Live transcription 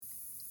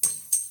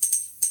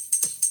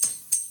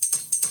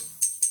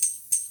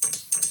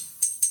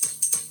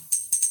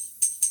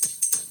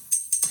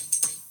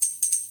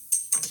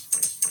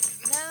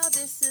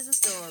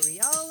story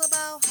all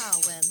about how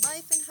when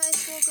life in high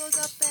school goes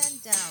up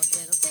and down,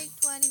 it'll take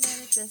 20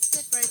 minutes, just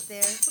sit right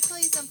there. We'll tell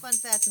you some fun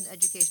facts and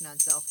education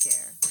on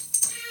self-care.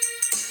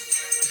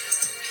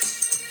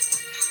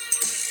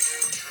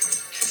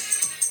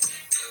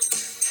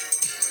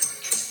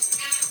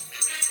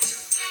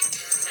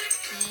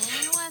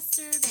 In West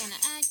Urbana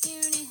at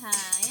Uni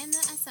High, in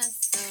the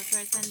SSOs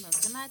where I spend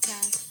most of my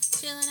time.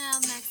 Chilling out,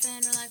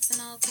 maxing,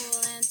 relaxing, all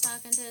cool, and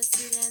talking to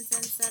students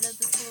inside of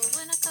the school.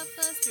 When a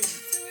couple of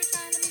students who were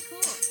trying to be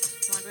cool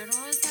wondered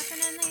what was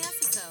happening in the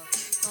SSO.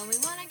 Well, we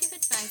want to give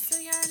advice so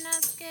you're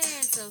not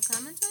scared. So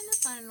come and join the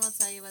fun and we'll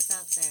tell you what's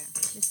out there.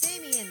 Miss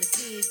Amy and Miss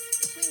Eve,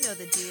 we know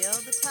the deal.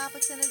 The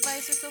topics and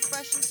advice are so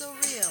fresh and so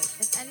real.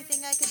 If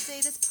anything I could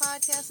say, this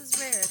podcast is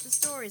rare. The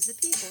stories, the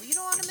people, you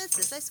don't want to miss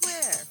this, I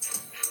swear.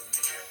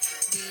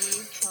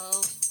 We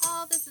hope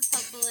all this is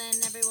helpful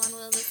and everyone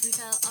will listen.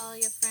 Tell all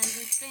your friends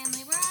and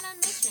family we're on a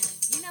mission.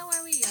 You know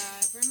where we are.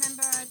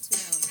 Remember our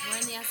tune.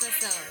 We're in the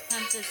SSO.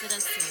 Come visit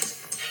us soon.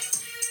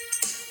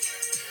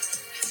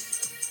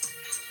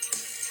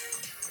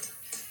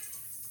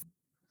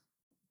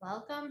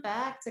 Welcome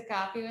back to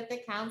Coffee with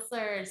the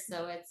Counselors.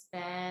 So it's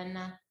been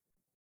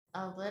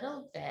a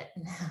little bit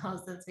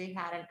now since we've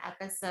had an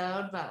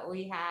episode, but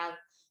we have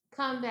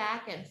come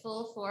back in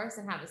full force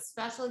and have a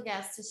special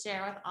guest to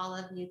share with all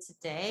of you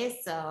today.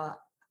 So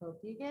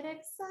hope you get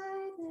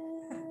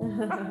excited.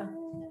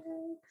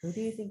 Who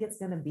do you think it's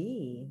going to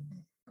be?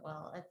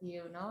 Well, if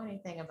you know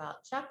anything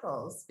about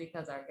chuckles,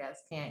 because our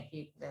guests can't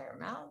keep their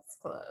mouths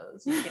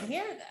closed, you can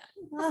hear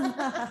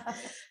them.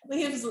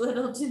 Leaves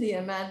little to the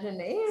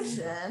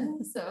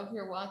imagination. So if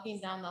you're walking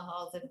down the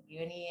halls of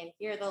uni and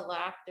hear the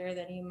laughter,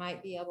 then you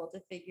might be able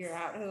to figure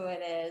out who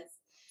it is.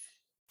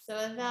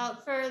 So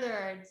without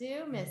further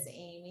ado, Miss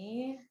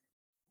Amy,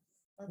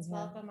 let's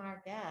welcome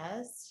our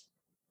guest.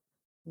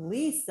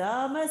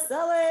 Lisa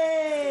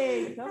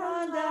Micele, come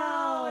on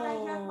down. And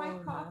I have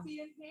my coffee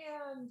in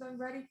hand. I'm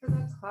ready for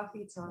the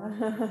coffee talk.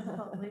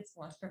 At least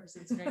one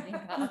person's drinking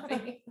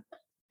coffee.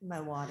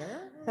 My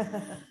water.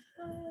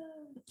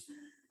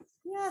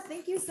 Yeah,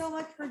 thank you so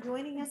much for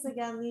joining us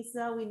again,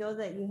 Lisa. We know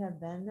that you have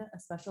been a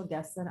special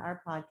guest on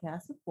our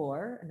podcast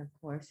before, and of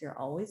course, you're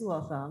always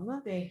welcome.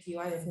 Thank you.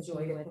 I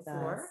enjoyed it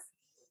before.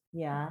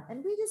 Yeah,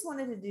 and we just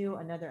wanted to do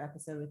another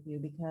episode with you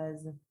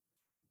because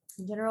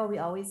in general, we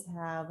always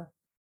have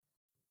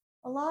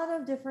a lot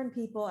of different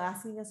people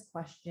asking us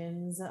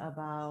questions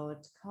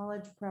about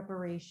college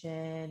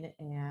preparation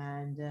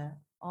and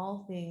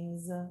all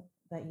things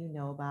that you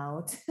know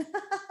about.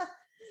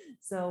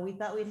 So we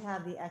thought we'd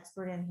have the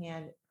expert in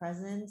hand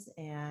present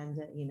and,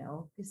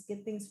 just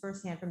get things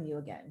firsthand from you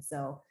again.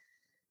 So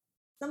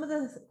some of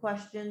the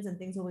questions and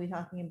things we'll be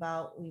talking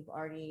about, we've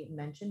already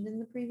mentioned in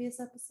the previous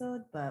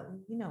episode, but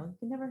you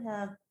can never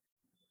have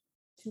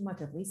too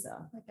much of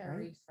Lisa. Like a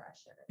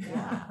refresher.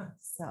 Yeah.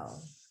 So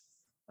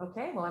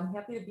Okay, well, I'm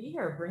happy to be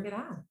here. Bring it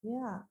on.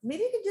 yeah,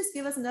 maybe you could just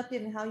give us an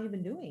update on how you've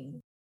been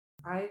doing.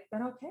 I've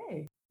been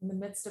okay. In the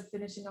midst of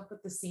finishing up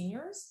with the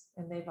seniors,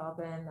 and they've all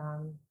been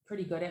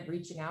pretty good at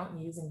reaching out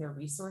and using their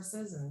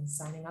resources and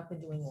signing up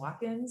and doing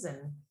walk-ins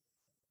and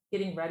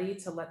getting ready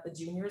to let the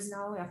juniors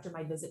know after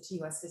my visit to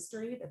U.S.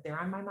 history that they're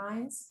on my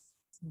minds,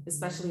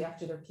 especially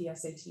after their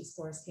PSAT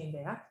scores came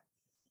back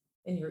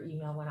and your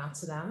email went out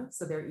to them.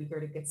 So they're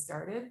eager to get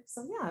started.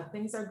 So yeah,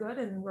 things are good,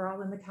 and we're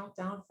all in the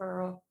countdown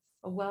for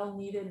a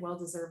well-needed,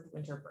 well-deserved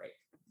winter break.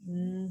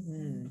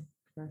 Mm-hmm,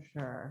 for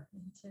sure.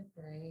 Winter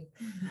break.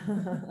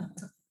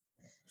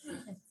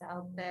 It's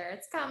out there.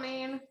 It's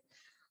coming.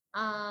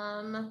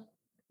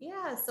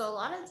 Yeah, so a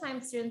lot of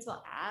times students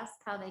will ask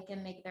how they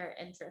can make their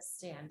interests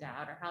stand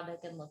out or how they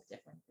can look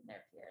different than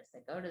their peers.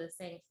 They go to the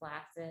same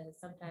classes,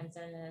 sometimes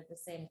they're in the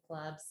same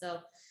clubs. So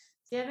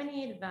do you have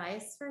any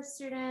advice for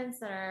students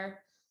that are,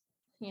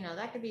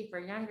 that could be for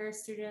younger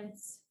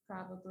students,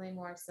 probably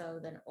more so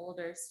than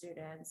older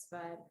students,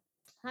 but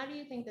how do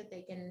you think that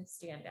they can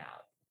stand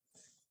out?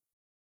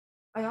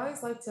 I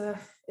always like to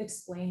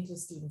explain to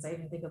students, I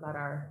even think about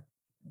our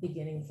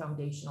beginning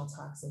foundational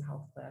talks in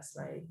health class,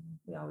 right?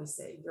 We always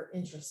say, you're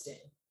interesting.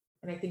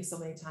 And I think so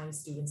many times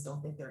students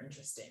don't think they're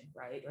interesting,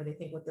 right? Or they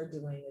think what they're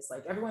doing is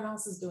like everyone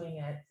else is doing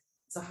it.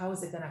 So how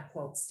is it going to,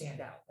 quote,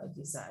 stand out, like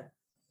you said?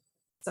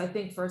 So I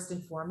think first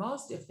and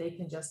foremost, if they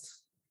can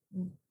just,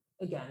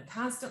 again,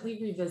 constantly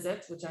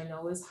revisit, which I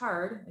know is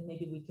hard, and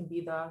maybe we can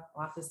be the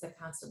office that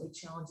constantly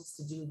challenges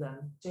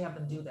to have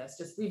them do this,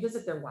 just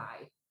revisit their why.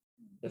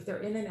 If they're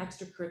in an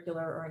extracurricular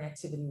or an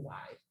activity,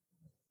 why?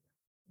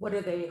 What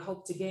do they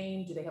hope to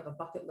gain? Do they have a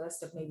bucket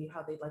list of maybe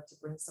how they'd like to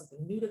bring something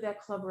new to that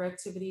club or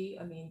activity?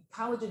 I mean,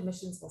 college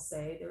admissions will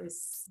say there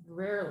is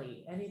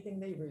rarely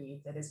anything they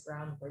read that is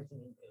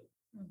groundbreaking and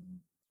new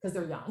because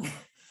they're young.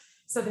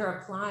 So they're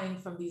applying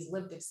from these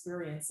lived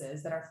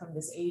experiences that are from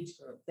this age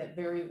group that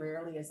very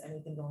rarely is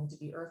anything going to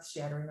be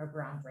earth-shattering or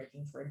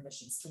groundbreaking for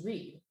admissions to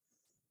read.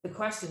 The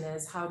question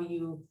is, how do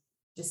you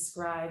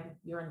describe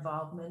your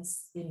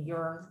involvements in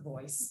your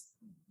voice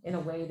in a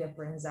way that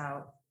brings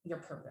out your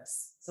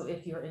purpose? So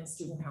if you're in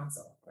student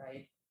council,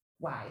 right?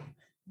 Why?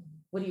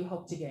 What do you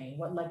hope to gain?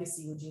 What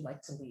legacy would you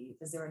like to leave?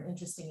 Is there an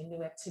interesting and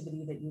new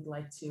activity that you'd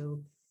like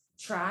to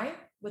try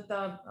with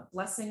the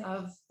blessing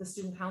of the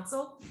student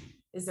council?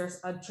 Is there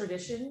a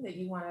tradition that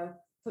you want to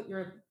put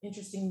your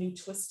interesting new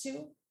twist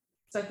to?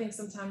 So I think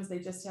sometimes they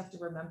just have to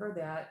remember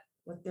that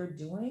what they're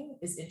doing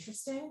is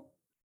interesting.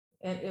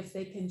 And if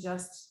they can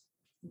just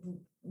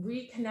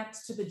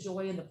reconnect to the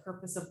joy and the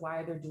purpose of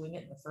why they're doing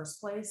it in the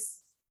first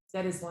place,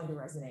 that is going to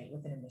resonate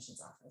with an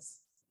admissions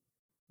office.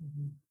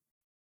 Mhm.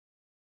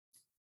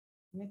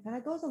 And it kind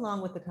of goes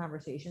along with the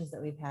conversations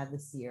that we've had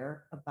this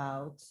year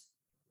about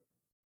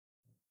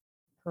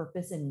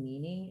purpose and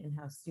meaning, and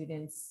how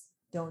students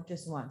don't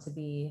just want to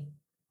be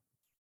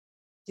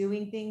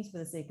doing things for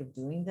the sake of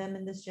doing them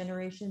in this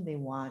generation. They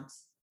want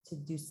to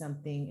do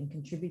something and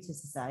contribute to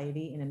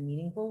society in a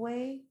meaningful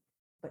way.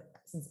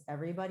 But since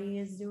everybody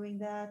is doing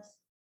that,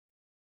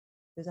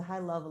 there's a high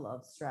level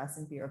of stress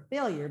and fear of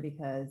failure,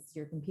 because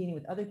you're competing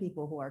with other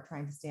people who are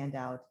trying to stand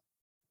out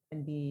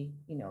and be,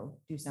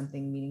 do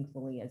something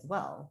meaningfully as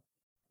well.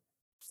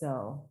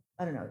 So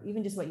I don't know,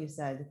 even just what you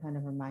said kind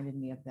of reminded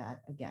me of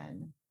that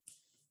again.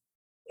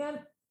 And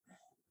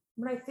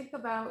when I think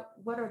about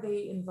what are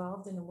they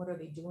involved in and what are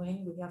they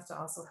doing, we have to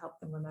also help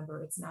them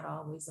remember it's not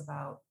always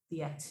about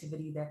the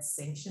activity that's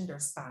sanctioned or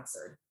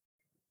sponsored.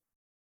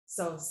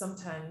 So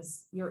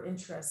sometimes your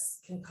interests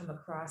can come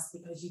across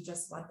because you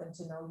just want them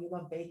to know you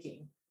love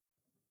baking,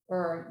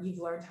 or you've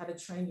learned how to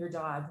train your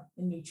dog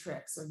in new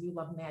tricks, or you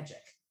love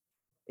magic.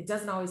 It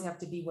doesn't always have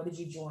to be, what did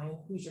you join?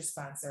 Who's your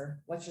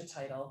sponsor? What's your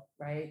title,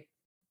 right?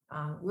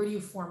 Where do you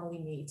formally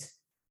meet?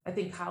 I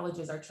think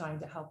colleges are trying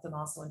to help them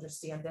also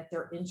understand that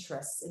their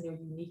interests and their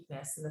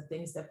uniqueness and the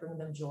things that bring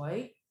them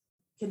joy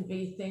can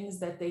be things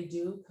that they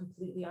do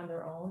completely on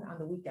their own on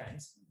the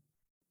weekend.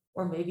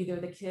 Or maybe they're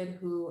the kid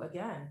who,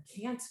 again,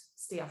 can't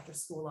stay after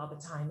school all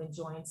the time and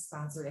join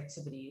sponsored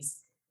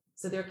activities.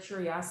 So their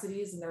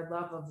curiosities and their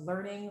love of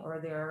learning or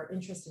their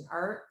interest in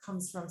art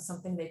comes from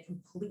something they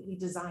completely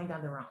designed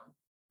on their own.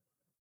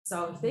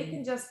 So if they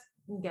can just,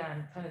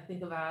 again, kind of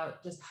think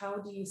about just how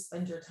do you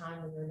spend your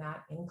time when you're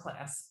not in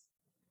class?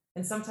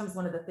 And sometimes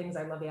one of the things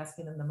I love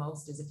asking them the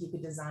most is, if you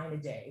could design a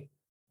day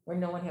where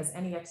no one has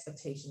any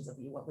expectations of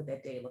you, what would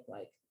that day look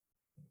like?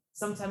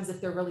 Sometimes if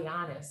they're really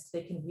honest,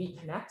 they can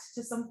reconnect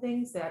to some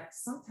things that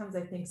sometimes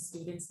I think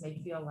students may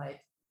feel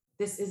like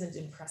this isn't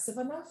impressive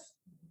enough.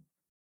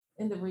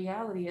 And the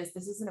reality is,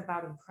 this isn't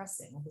about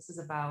impressing. This is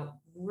about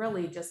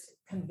really just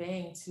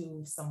conveying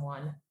to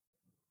someone,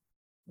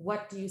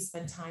 what do you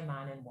spend time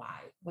on and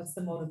why? What's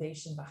the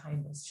motivation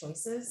behind those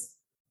choices?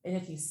 And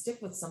if you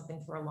stick with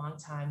something for a long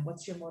time,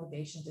 what's your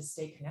motivation to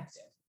stay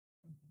connected?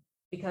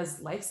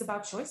 Because life's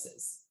about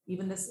choices.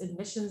 Even this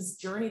admissions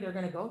journey they're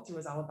going to go through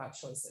is all about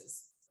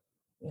choices.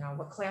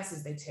 What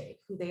classes they take,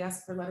 who they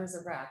ask for letters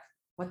of rec,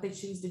 what they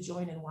choose to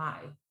join and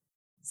why.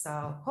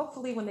 So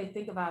hopefully when they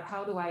think about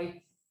how do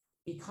I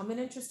become an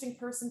interesting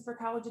person for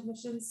college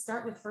admissions,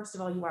 start with, first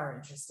of all, you are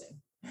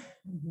interesting,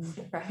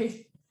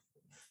 right?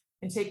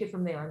 And take it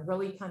from there and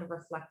really kind of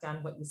reflect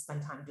on what you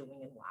spend time doing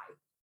and why.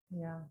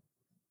 Yeah.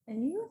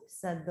 And you've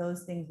said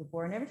those things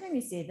before. And every time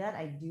you say that,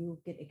 I do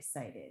get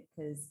excited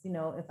because,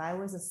 if I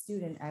was a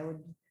student, I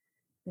would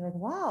be like,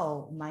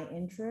 wow, my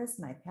interests,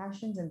 my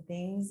passions and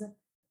things,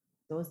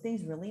 those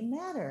things really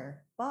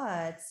matter.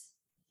 But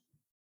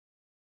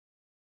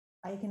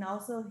I can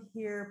also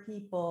hear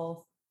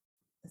people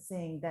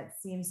saying that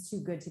seems too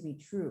good to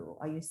be true.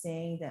 Are you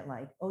saying that,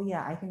 like, oh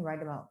yeah, I can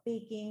write about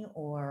baking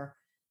or,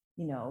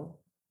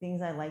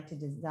 things I like to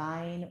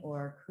design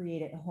or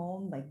create at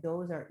home, like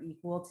those are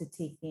equal to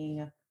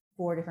taking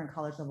 4 different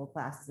college level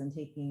classes and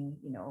taking,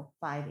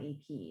 5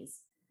 APs.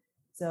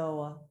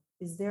 So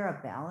is there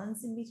a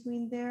balance in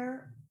between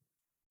there?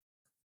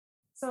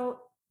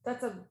 So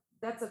that's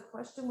a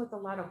question with a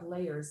lot of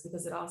layers,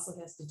 because it also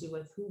has to do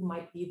with who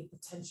might be the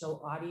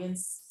potential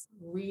audience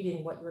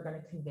reading what you're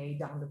going to convey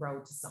down the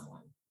road to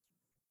someone.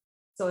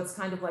 So it's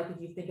kind of like,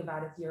 if you think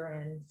about if you're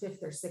in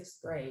 5th or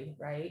 6th grade,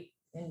 right?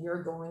 And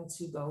you're going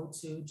to go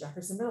to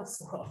Jefferson Middle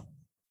School,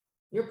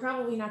 you're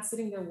probably not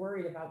sitting there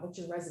worried about what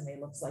your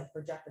resume looks like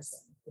for Jefferson.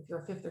 If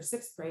you're a 5th or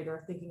 6th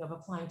grader thinking of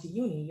applying to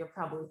uni, you're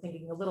probably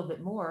thinking a little bit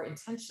more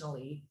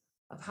intentionally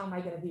of how am I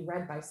going to be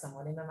read by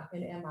someone, and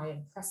am I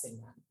impressing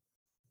them?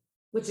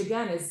 Which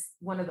again is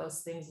one of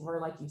those things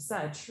where, like you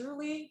said,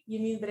 truly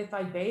you mean that if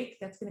I bake,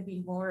 that's going to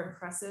be more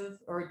impressive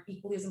or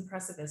equally as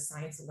impressive as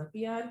Science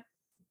Olympiad?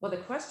 Well, the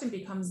question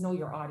becomes, know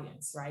your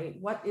audience, right?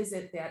 What is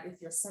it that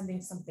if you're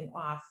sending something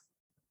off,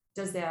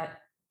 does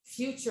that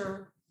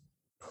future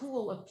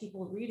pool of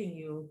people reading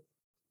you,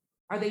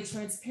 are they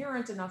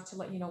transparent enough to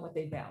let you know what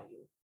they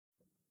value?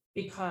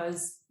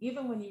 Because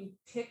even when you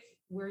pick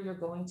where you're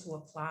going to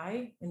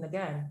apply, and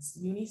again,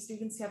 uni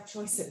students have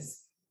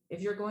choices.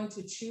 If you're going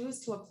to choose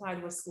to apply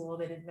to a school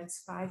that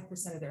admits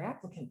 5% of their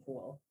applicant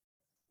pool,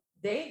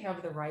 they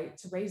have the right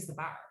to raise the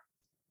bar.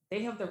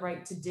 They have the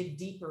right to dig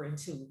deeper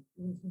into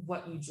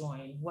what you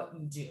join, what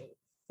you do,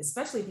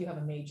 especially if you have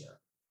a major.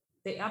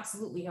 They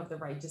absolutely have the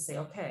right to say,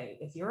 okay,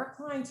 if you're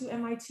applying to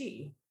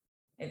MIT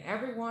and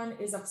everyone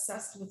is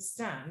obsessed with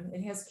STEM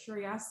and has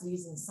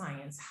curiosities in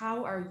science,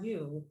 how are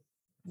you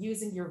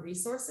using your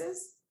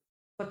resources,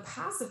 but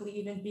possibly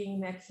even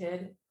being that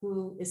kid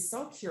who is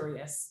so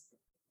curious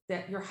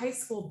that your high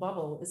school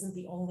bubble isn't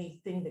the only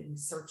thing that you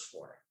search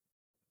for.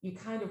 You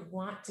kind of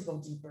want to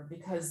go deeper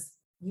because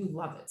you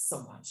love it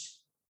so much.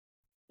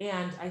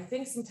 And I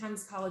think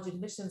sometimes college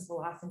admissions will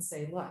often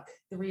say, look,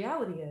 the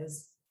reality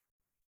is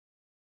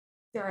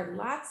there are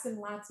lots and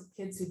lots of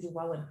kids who do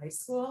well in high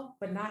school,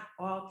 but not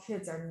all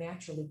kids are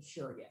naturally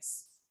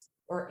curious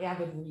or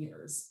avid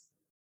readers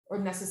or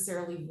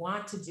necessarily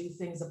want to do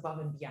things above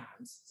and beyond.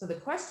 So the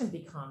question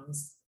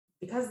becomes,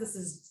 because this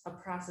is a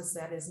process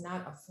that is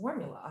not a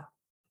formula,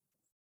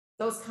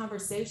 those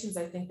conversations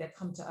I think that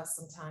come to us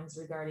sometimes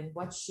regarding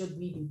what should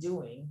we be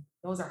doing,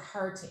 those are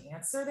hard to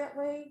answer that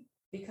way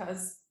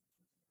because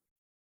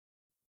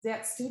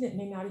that student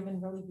may not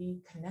even really be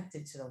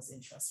connected to those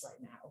interests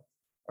right now,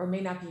 or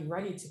may not be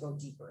ready to go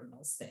deeper in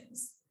those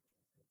things.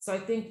 So I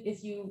think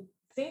if you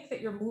think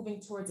that you're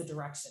moving towards a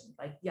direction,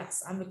 like,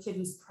 yes, I'm a kid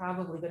who's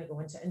probably going to go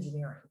into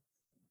engineering.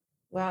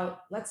 Well,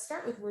 let's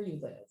start with where you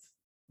live.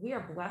 We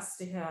are blessed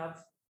to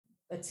have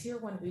a tier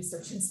 1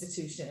 research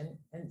institution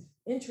and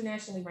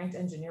internationally ranked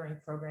engineering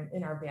program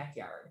in our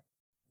backyard.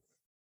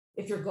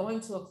 If you're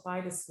going to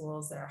apply to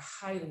schools that are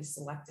highly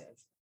selective,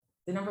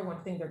 the number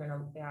one thing they're going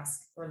to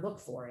ask or look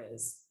for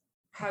is,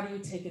 how do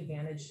you take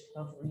advantage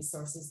of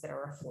resources that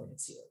are afforded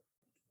to you?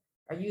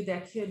 Are you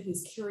that kid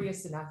who's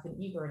curious enough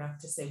and eager enough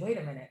to say, wait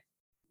a minute,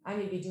 I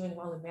may be doing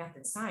well in math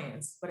and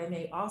science, but I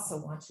may also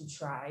want to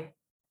try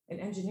an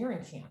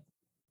engineering camp.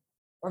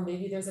 Or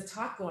maybe there's a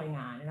talk going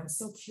on and I'm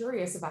so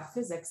curious about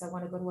physics, I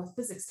want to go to a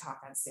physics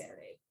talk on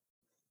Saturday.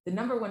 The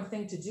number one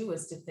thing to do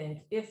is to think,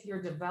 if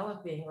you're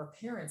developing or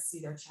parents see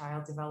their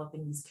child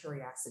developing these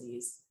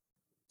curiosities,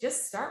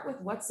 just start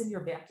with what's in your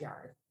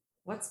backyard.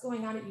 What's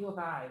going on at U of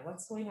I?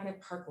 What's going on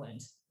at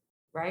Parkland,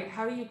 right?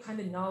 How do you kind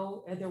of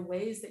know, are there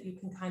ways that you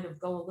can kind of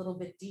go a little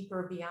bit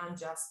deeper beyond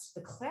just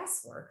the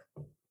classwork?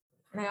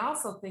 And I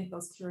also think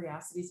those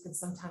curiosities can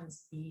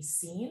sometimes be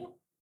seen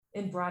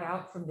and brought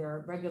out from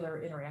their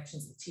regular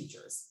interactions with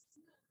teachers.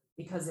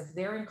 Because if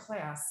they're in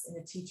class and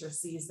the teacher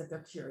sees that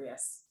they're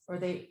curious, or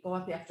they go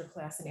up after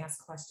class and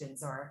ask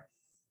questions, or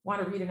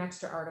want to read an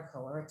extra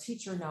article, or a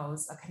teacher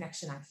knows a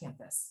connection on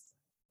campus,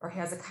 or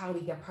has a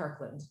colleague at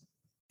Parkland.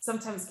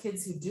 Sometimes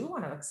kids who do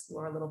want to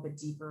explore a little bit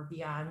deeper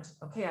beyond,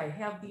 okay, I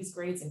have these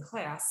grades in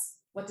class,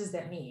 what does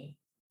that mean?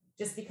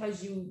 Just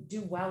because you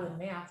do well in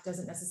math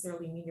doesn't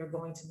necessarily mean you're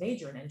going to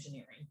major in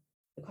engineering.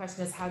 The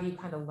question is, how do you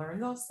kind of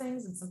learn those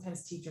things? And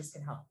sometimes teachers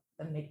can help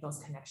them make those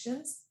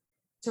connections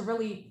to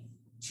really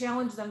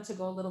challenge them to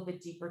go a little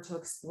bit deeper, to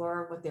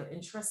explore what their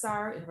interests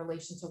are in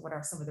relation to what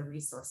are some of the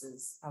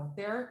resources out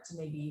there, to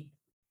maybe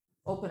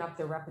open up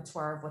their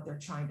repertoire of what they're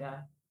trying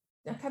to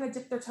kind of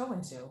dip their toe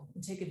into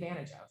and take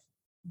advantage of.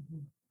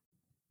 Mhm.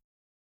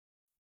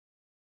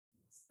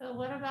 So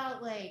what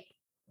about like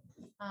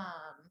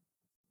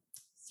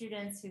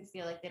students who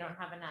feel like they don't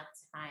have enough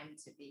time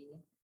to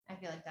be, I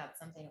feel like that's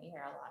something we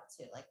hear a lot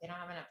too, like they don't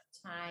have enough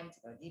time to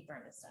go deeper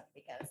into stuff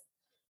because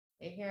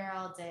they're here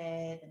all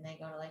day, then they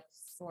go to like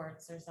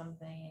sports or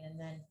something, and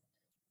then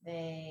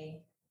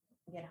they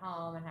get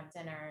home and have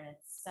dinner and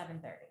it's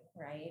 7:30,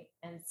 right?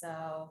 And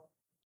so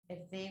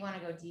if they want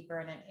to go deeper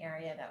in an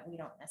area that we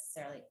don't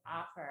necessarily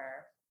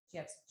offer, do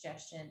you have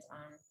suggestions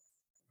on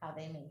how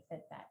they may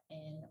fit that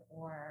in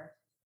or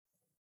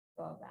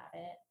go about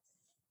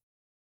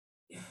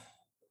it?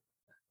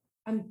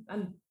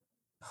 I'm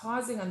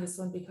pausing on this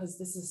one because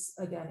this is,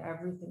 again,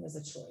 everything is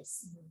a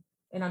choice. Mm-hmm.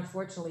 And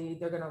unfortunately,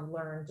 they're going to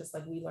learn just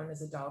like we learn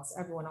as adults.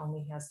 Everyone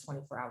only has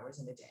 24 hours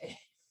in a day.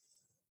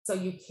 So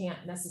you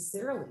can't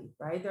necessarily,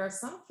 right? There are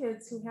some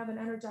kids who have an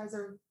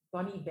Energizer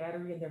bunny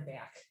battery in their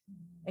back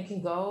and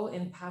can go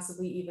and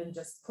possibly even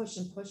just push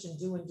and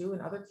do,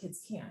 and other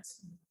kids can't.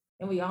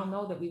 And we all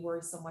know that we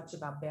worry so much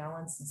about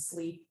balance and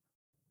sleep.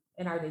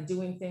 And are they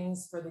doing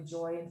things for the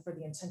joy and for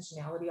the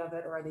intentionality of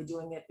it? Or are they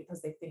doing it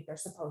because they think they're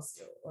supposed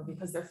to, or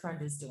because their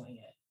friend is doing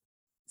it?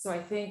 So I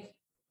think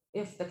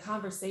if the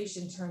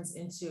conversation turns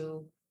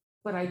into,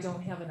 but I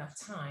don't have enough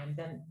time,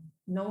 then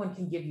no one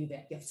can give you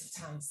that gift of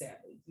time,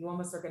 sadly. You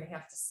almost are going to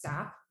have to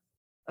stop,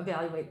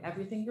 evaluate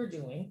everything you're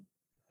doing.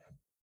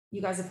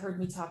 You guys have heard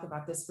me talk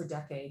about this for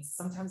decades.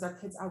 Sometimes our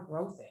kids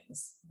outgrow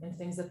things, and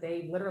things that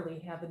they literally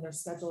have in their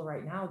schedule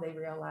right now, they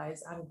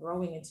realize, I'm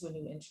growing into a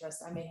new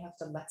interest. I may have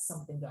to let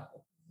something go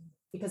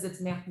because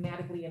it's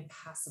mathematically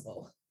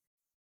impossible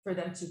for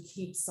them to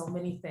keep so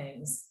many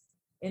things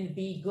and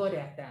be good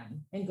at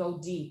them and go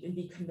deep and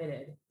be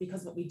committed,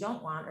 because what we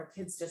don't want are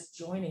kids just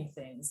joining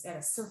things at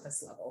a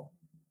surface level.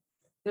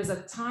 There's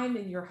a time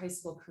in your high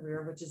school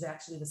career, which is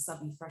actually the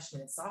subby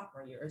freshman and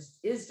sophomore years,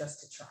 is just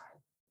to try.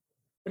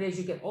 But as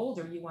you get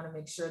older, you want to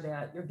make sure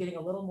that you're getting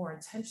a little more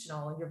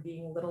intentional and you're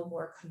being a little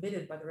more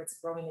committed, whether it's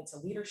growing into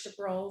leadership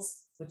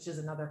roles, which is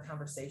another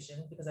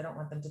conversation, because I don't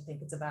want them to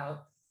think it's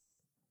about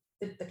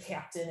the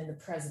captain and the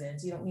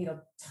president. You don't need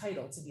a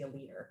title to be a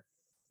leader.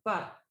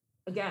 But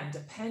again,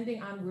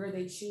 depending on where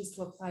they choose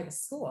to apply to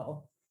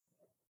school,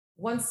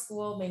 One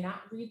school may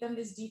not read them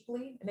as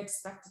deeply and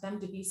expect them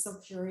to be so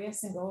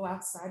curious and go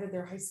outside of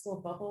their high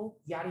school bubble,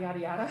 yada, yada,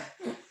 yada.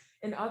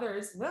 And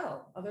others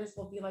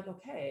will be like,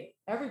 okay,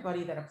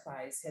 everybody that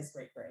applies has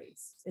great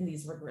grades in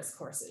these rigorous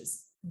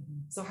courses.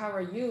 So how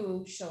are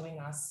you showing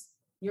us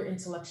your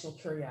intellectual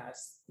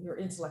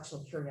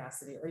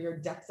curiosity or your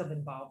depth of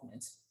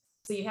involvement?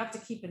 So you have to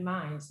keep in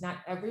mind, not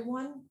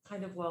everyone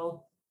kind of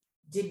will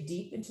dig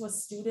deep into a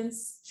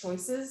student's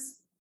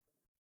choices.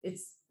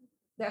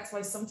 That's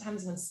why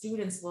sometimes when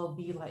students will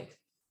be like,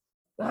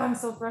 oh, I'm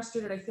so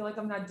frustrated, I feel like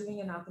I'm not doing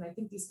enough, and I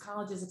think these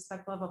colleges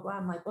expect blah, blah, blah.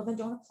 I'm like, well, then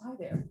don't apply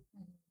there.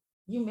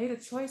 You made a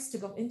choice to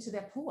go into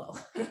that pool.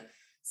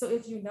 So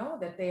if you know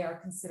that they are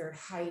considered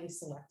highly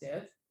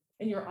selective,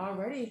 and you're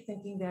already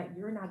thinking that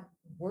you're not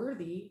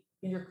worthy,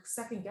 and you're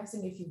second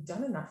guessing if you've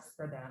done enough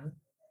for them,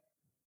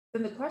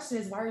 then the question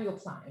is, why are you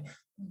applying?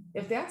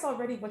 If that's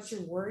already what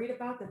you're worried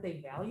about, that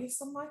they value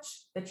so much,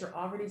 that you're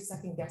already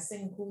second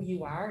guessing who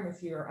you are and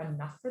if you're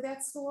enough for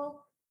that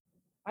school,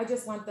 I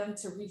just want them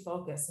to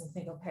refocus and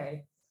think,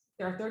 okay,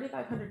 there are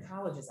 3,500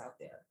 colleges out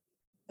there.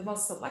 The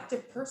most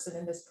selective person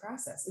in this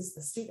process is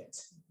the student.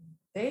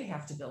 They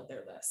have to build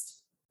their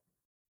list,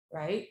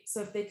 right?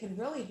 So if they can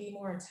really be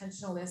more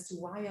intentional as to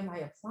why am I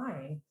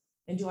applying,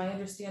 and do I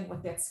understand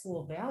what that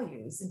school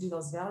values, and do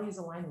those values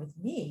align with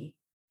me,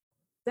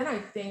 then I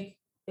think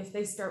if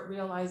they start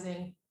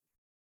realizing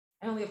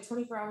I only have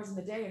 24 hours in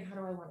the day and how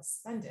do I want to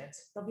spend it,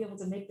 they'll be able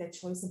to make that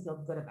choice and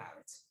feel good about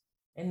it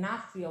and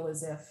not feel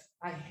as if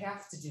I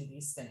have to do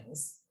these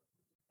things.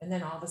 And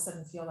then all of a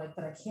sudden feel like,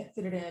 but I can't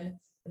fit it in.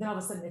 And then all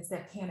of a sudden it's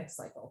that panic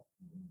cycle.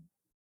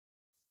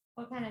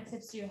 What kind of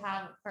tips do you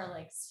have for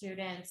like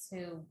students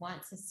who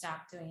want to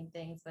stop doing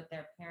things, but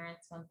their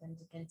parents want them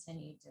to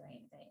continue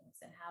doing things?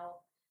 And how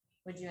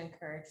would you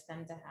encourage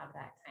them to have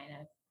that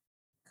kind of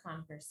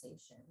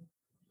conversation?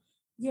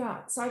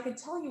 Yeah, so I could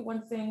tell you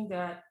one thing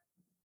that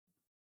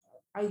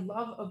I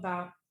love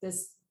about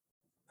this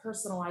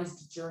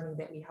personalized journey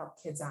that we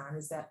help kids on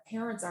is that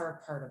parents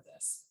are a part of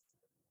this.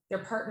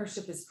 Their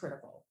partnership is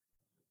critical.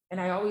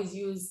 And I always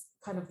use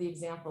kind of the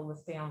example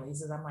with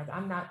families is I'm like,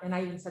 I'm not, and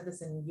I even said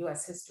this in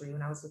US history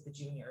when I was with the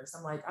juniors,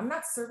 I'm like, I'm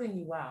not serving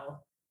you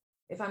well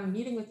if I'm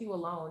meeting with you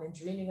alone and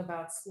dreaming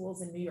about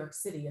schools in New York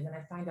City, and then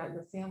I find out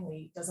your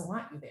family doesn't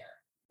want you there.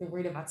 They're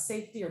worried about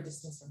safety or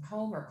distance from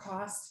home or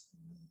cost.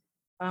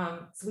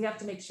 So we have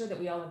to make sure that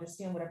we all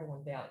understand what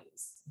everyone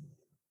values.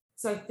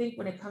 So I think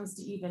when it comes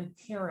to even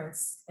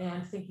parents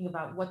and thinking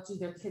about what do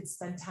their kids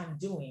spend time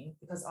doing,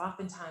 because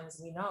oftentimes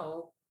we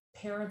know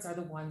parents are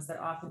the ones that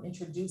often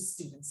introduce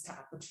students to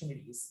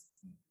opportunities,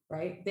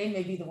 right? They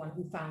may be the one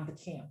who found the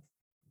camp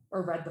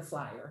or read the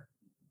flyer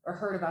or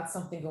heard about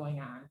something going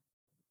on.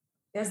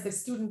 As the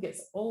student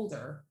gets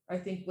older, I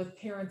think with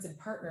parents in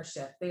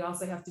partnership, they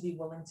also have to be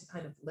willing to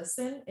kind of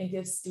listen and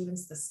give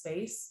students the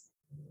space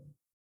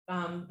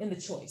in the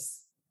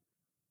choice.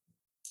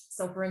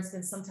 So for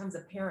instance, sometimes a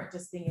parent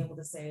just being able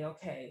to say,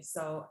 okay,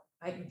 so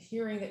I'm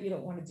hearing that you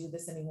don't want to do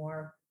this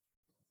anymore.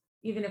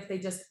 Even if they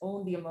just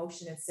own the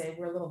emotion and say,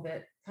 we're a little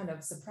bit kind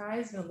of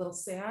surprised and a little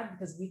sad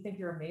because we think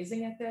you're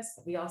amazing at this,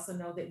 but we also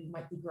know that you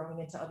might be growing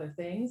into other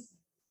things.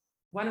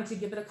 Why don't you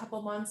give it a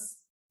couple months,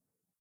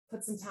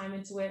 put some time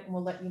into it, and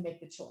we'll let you make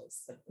the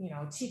choice. But, you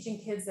know, teaching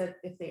kids that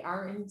if they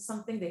are in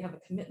something, they have a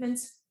commitment.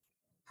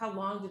 How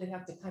long do they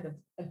have to kind of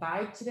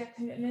abide to that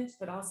commitment,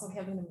 but also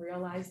having them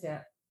realize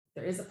that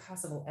there is a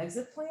possible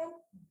exit plan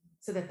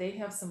so that they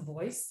have some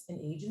voice and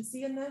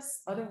agency in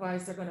this.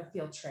 Otherwise, they're going to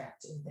feel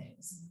trapped in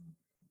things,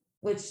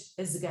 which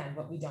is, again,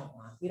 what we don't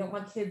want. We don't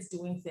want kids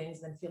doing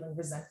things and then feeling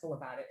resentful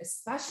about it,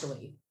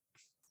 especially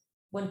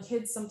when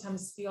kids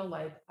sometimes feel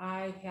like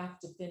I have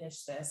to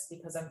finish this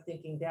because I'm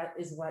thinking that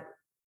is what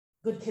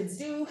good kids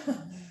do,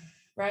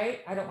 right?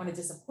 I don't want to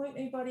disappoint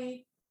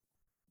anybody.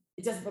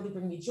 It doesn't really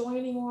bring me joy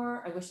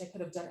anymore. I wish I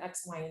could have done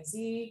X, Y, and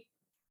Z.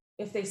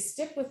 If they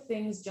stick with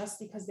things just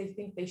because they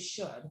think they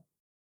should,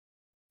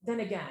 then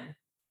again,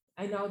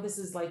 I know this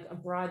is like a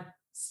broad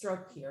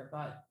stroke here,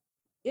 but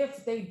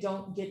if they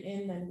don't get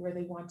in then where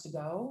they want to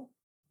go,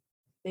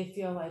 they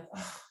feel like,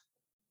 oh,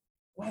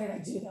 why did I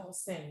do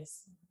those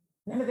things?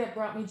 None of that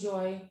brought me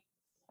joy.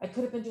 I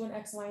could have been doing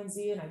X, Y, and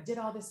Z, and I did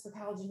all this for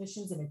college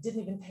admissions, and it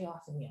didn't even pay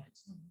off in the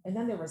end. And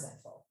then they're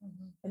resentful,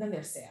 and then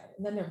they're sad,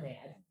 and then they're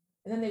mad,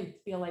 and then they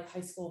feel like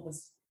high school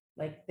was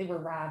like they were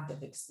robbed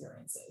of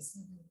experiences.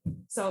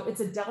 So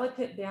it's a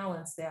delicate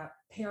balance that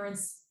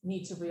parents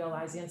need to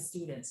realize, and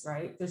students,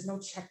 right? There's no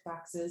check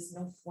boxes,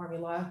 no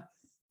formula.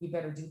 You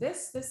better do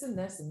this, this, and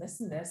this, and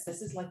this, and this.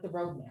 This is like the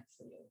roadmap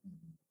for you.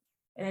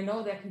 And I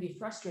know that can be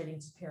frustrating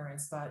to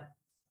parents, but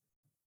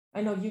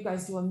I know you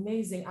guys do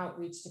amazing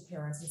outreach to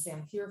parents and say,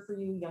 I'm here for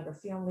you, younger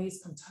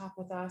families, come talk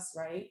with us,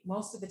 right?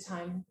 Most of the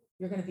time,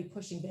 you're going to be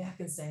pushing back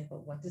and saying,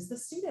 but what does the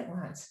student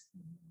want?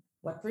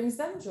 What brings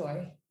them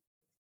joy?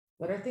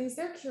 What are things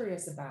they're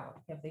curious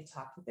about? Have they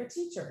talked with their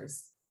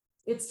teachers?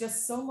 It's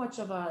just so much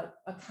of a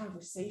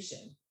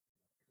conversation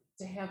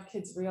to have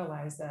kids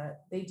realize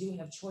that they do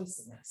have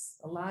choice in this.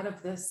 A lot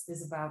of this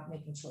is about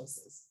making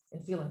choices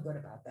and feeling good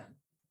about them.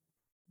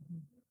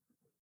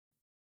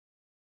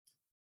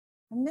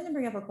 I'm going to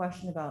bring up a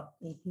question about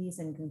APs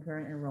and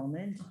concurrent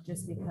enrollment,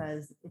 just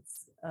because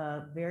it's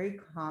a very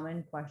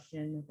common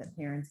question that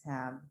parents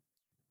have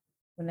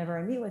whenever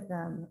I meet with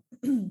them,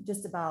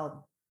 just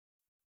about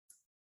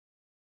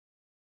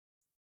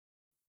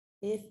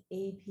if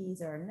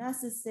APs are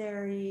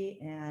necessary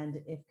and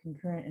if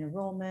concurrent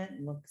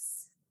enrollment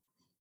looks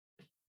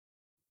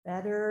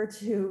better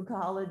to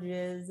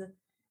colleges.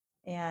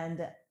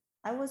 And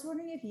I was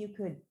wondering if you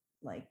could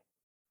like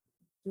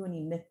do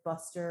any myth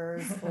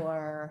busters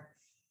or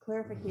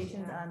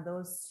clarifications Yeah. on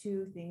those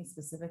two things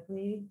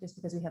specifically, just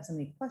because we have so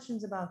many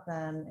questions about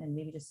them, and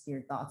maybe just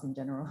your thoughts in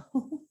general.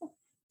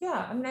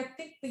 Yeah, I mean, I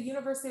think the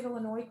University of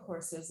Illinois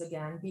courses,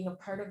 again, being a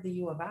part of the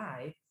U of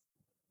I,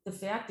 the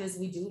fact is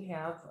we do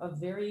have a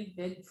very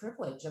big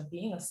privilege of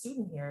being a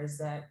student here, is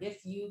that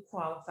if you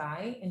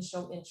qualify and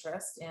show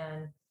interest,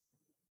 and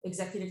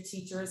executive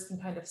teachers can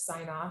kind of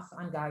sign off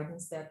on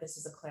guidance that this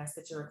is a class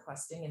that you're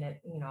requesting and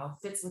it,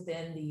 fits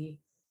within the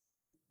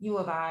U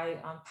of I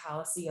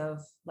policy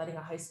of letting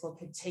a high school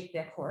kid take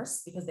that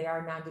course because they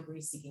are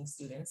non-degree seeking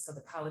students, so the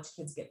college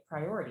kids get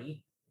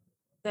priority,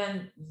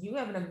 then you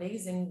have an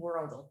amazing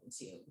world open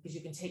to you because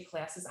you can take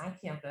classes on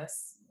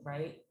campus,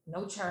 right?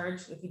 No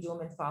charge if you do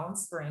them in fall and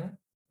spring.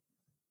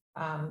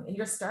 And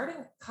you're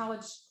starting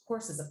college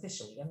courses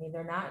officially. I mean,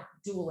 they're not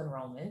dual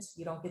enrollment.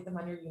 You don't get them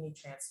on your uni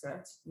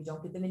transcript. You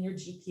don't get them in your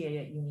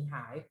GPA at uni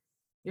high.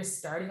 You're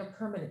starting a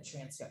permanent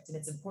transcript, and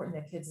it's important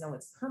that kids know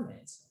it's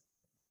permanent.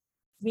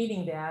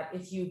 Meaning that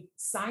if you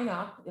sign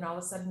up and all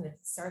of a sudden it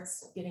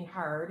starts getting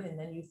hard and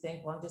then you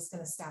think, well, I'm just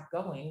going to stop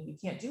going, you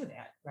can't do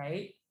that,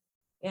 right?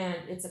 And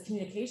it's a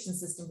communication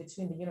system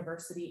between the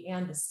university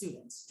and the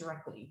students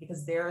directly,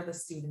 because they're the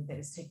student that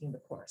is taking the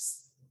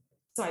course.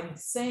 So I'm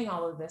saying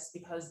all of this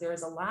because there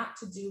is a lot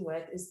to do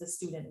with, is the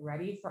student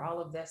ready for all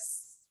of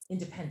this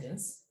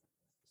independence?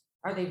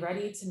 Are they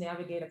ready to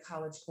navigate a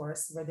college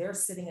course where they're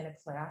sitting in a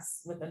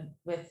class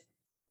with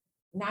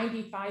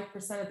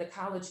 95% of the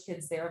college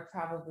kids there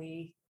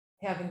probably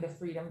having the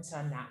freedom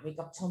to not wake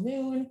up till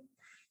noon,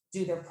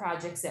 do their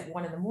projects at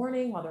 1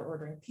 a.m. while they're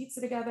ordering pizza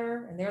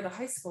together. And they're the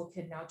high school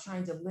kid now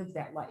trying to live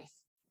that life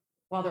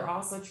while they're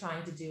also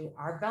trying to do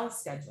our bell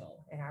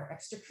schedule and our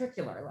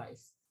extracurricular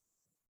life.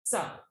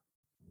 So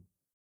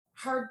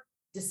hard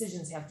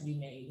decisions have to be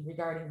made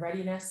regarding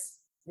readiness,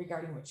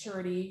 regarding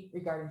maturity,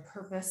 regarding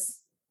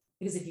purpose.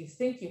 Because if you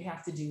think you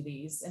have to do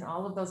these and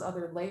all of those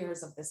other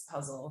layers of this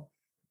puzzle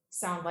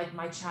sound like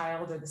my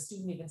child or the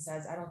student even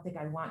says, I don't think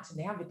I want to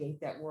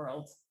navigate that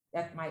world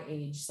at my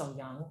age so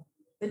young,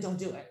 then don't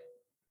do it.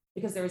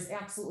 Because there is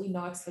absolutely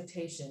no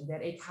expectation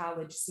that a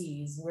college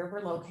sees where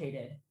we're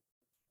located,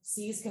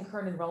 sees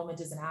concurrent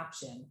enrollment as an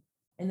option,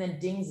 and then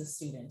dings a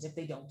student if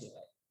they don't do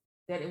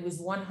it. That it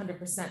was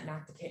 100%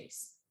 not the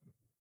case.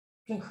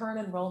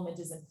 Concurrent enrollment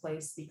is in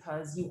place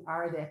because you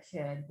are that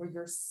kid where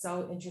you're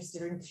so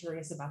interested and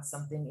curious about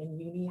something, and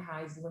uni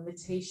high's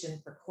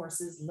limitation for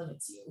courses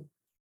limits you.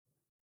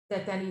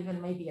 That then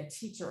even maybe a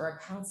teacher or a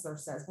counselor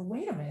says, well,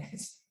 wait a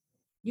minute,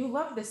 you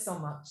love this so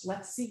much,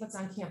 let's see what's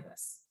on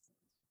campus.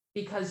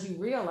 Because you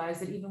realize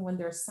that even when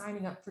they're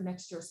signing up for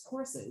next year's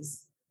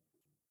courses,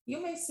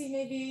 you may see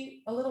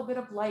maybe a little bit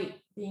of light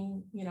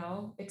being,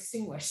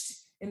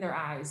 extinguished in their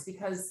eyes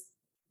because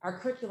our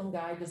curriculum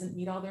guide doesn't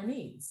meet all their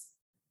needs.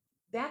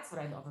 That's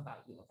what I love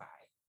about U of I.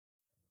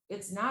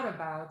 It's not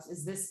about,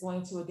 is this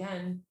going to,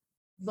 again,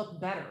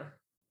 look better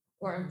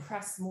or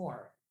impress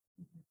more?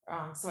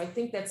 So I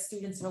think that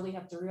students really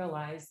have to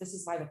realize this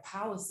is why the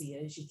policy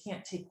is you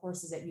can't take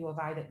courses at U of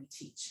I that we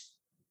teach.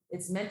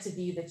 It's meant to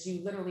be that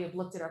you literally have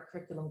looked at our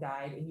curriculum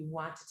guide and you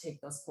want to take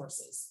those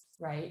courses,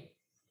 right?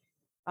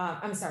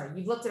 I'm sorry,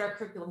 you've looked at our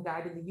curriculum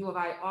guide and the U of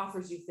I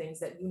offers you things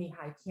that uni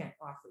high can't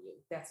offer you.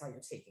 That's why you're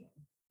taking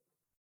them.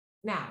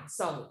 Now,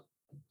 so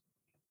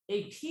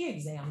AP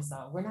exams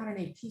though, we're not an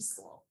AP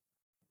school.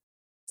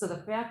 So the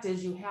fact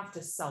is you have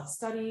to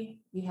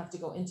self-study, you have to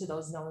go into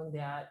those knowing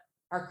that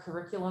our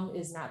curriculum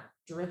is not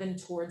driven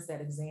towards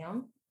that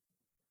exam.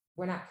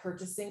 We're not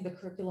purchasing the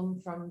curriculum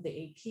from the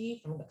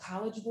AP, from the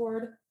College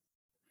Board,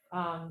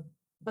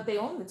 but they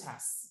own the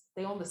tests,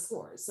 they own the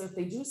scores. So if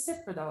they do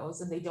sit for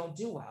those and they don't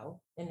do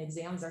well, and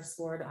exams are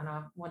scored on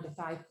a 1 to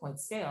 5 point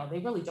scale, they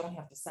really don't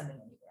have to send them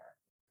anywhere.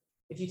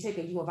 If you take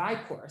a U of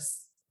I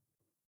course,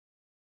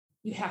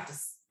 you have to,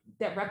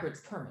 that record's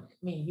permanent.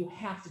 I mean, you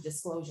have to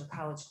disclose your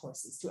college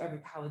courses to every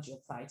college you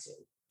apply to.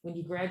 When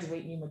you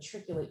graduate and you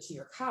matriculate to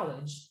your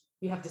college,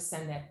 you have to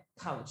send that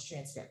college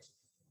transcript.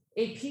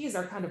 APs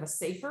are kind of a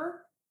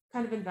safer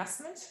kind of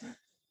investment.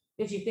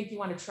 If you think you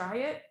want to try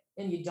it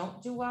and you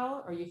don't do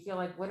well, or you feel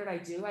like, what did I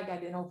do? I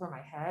got in over my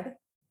head.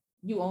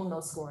 You own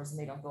those scores and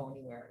they don't go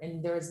anywhere.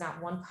 And there is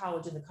not one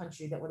college in the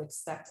country that would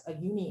expect a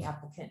uni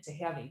applicant to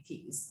have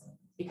APs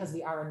because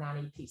we are a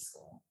non-AP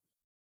school.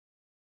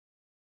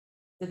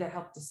 Did that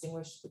help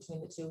distinguish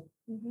between the two?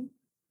 Mm-hmm.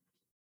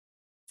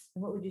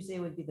 And what would you say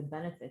would be the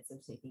benefits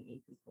of taking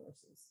AP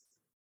courses?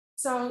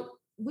 So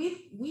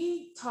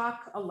we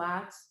talk a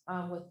lot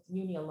with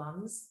uni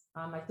alums.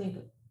 I think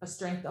a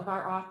strength of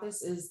our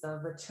office is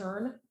the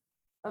return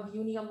of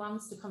uni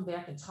alums to come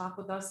back and talk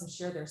with us and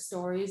share their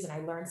stories. And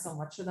I learned so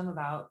much from them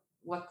about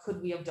what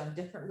could we have done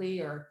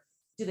differently, or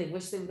do they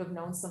wish they would have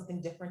known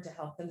something different to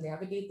help them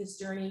navigate this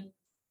journey.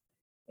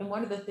 And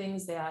one of the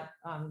things that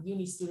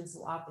uni students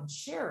will often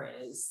share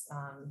is,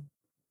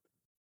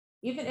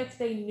 even if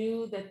they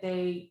knew that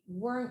they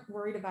weren't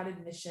worried about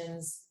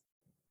admissions,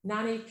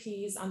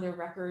 non-APs on their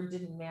record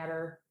didn't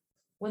matter.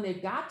 When they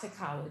got to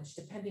college,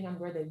 depending on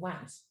where they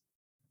went,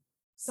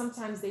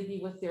 sometimes they'd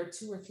be with their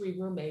 2 or 3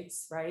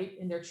 roommates, right,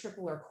 in their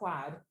triple or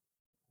quad,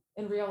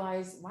 and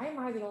realize, why am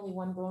I the only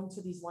one going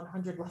to these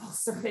 100 level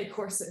survey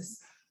courses?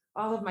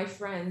 All of my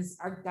friends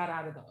got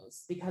out of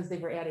those because they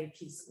were at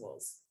AP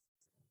schools.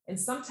 And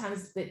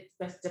sometimes,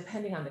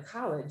 depending on the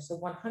college, the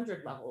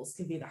 100 levels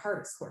can be the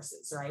hardest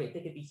courses, right?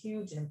 They could be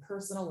huge and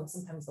impersonal, and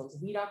sometimes those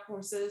weed out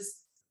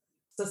courses.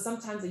 So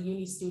sometimes a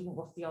uni student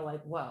will feel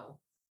like, whoa,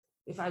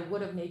 if I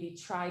would have maybe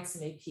tried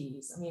some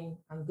APs, I mean,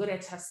 I'm good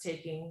at test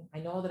taking. I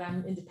know that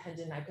I'm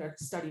independent. I could have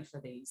studied for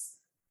these.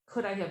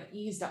 Could I have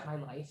eased up my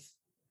life,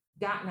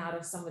 gotten out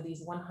of some of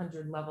these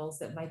 100 levels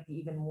that might be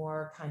even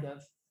more kind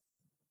of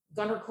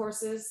gunner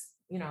courses,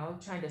 you know,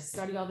 trying to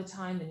study all the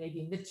time and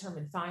maybe midterm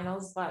and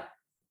finals, but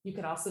you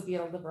could also be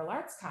at a liberal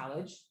arts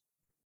college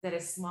that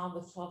is small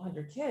with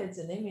 1,200 kids,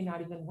 and they may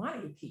not even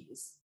want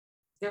APs.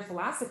 Their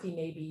philosophy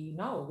may be,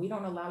 no, we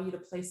don't allow you to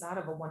place out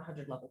of a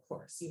 100 level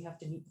course. You have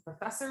to meet the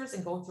professors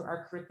and go through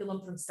our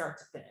curriculum from start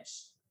to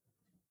finish.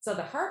 So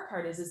the hard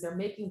part is they're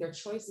making their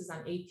choices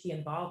on AP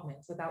involvement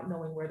without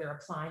knowing where they're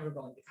applying or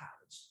going to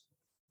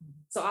college.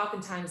 So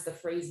oftentimes the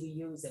phrase we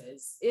use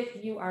is,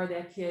 if you are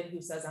that kid who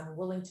says, I'm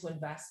willing to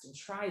invest and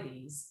try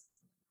these,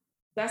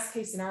 best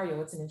case scenario,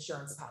 it's an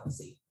insurance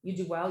policy. You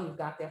do well, you've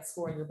got that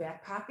score in your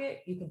back pocket.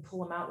 You can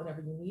pull them out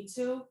whenever you need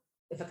to.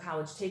 If a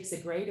college takes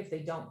it, great. If they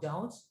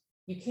don't.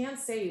 You can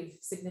save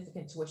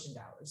significant tuition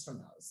dollars from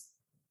those.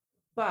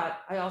 But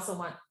I also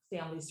want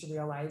families to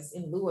realize,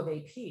 in lieu of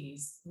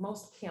APs,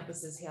 most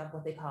campuses have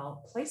what they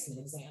call placement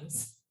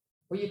exams,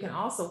 where you can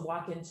also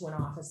walk into an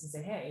office and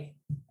say, hey,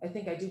 I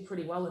think I do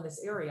pretty well in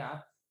this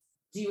area.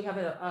 Do you have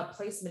a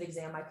placement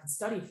exam I can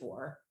study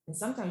for? And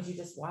sometimes you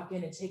just walk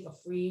in and take a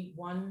free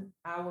 1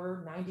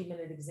 hour,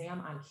 90-minute exam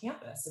on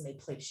campus, and they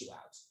place you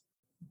out.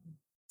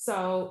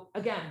 So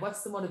again,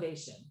 what's the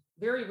motivation?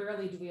 Very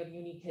rarely do we have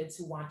uni kids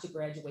who want to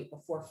graduate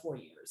before 4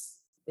 years.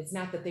 It's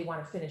not that they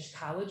want to finish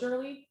college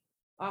early.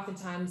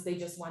 Oftentimes they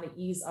just want to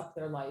ease up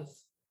their life,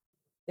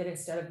 that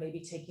instead of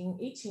maybe taking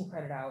 18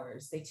 credit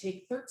hours, they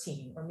take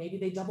 13, or maybe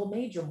they double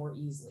major more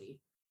easily,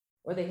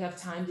 or they have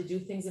time to do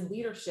things in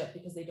leadership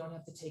because they don't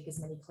have to take as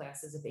many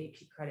classes of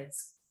AP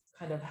credits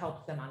kind of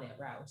help them on that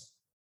route.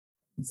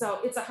 So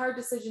it's a hard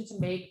decision to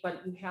make,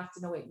 but you have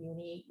to know at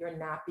uni, you're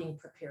not being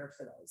prepared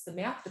for those. The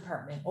math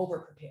department over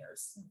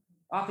prepares.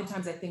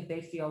 Oftentimes I think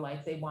they feel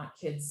like they want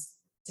kids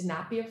to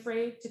not be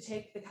afraid to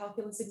take the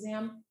calculus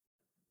exam.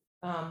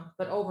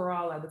 But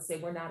overall, I would say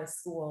we're not a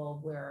school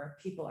where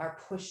people are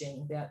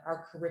pushing that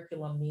our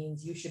curriculum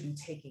means you should be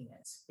taking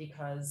it,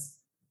 because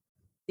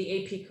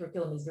the AP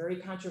curriculum is very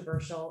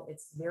controversial.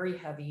 It's very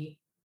heavy.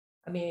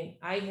 I mean,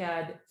 I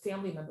had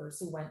family members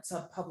who went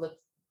to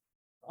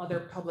other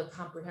public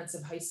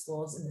comprehensive high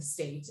schools in the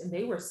state, and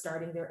they were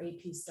starting their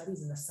AP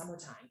studies in the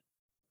summertime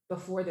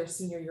before their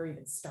senior year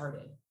even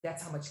started.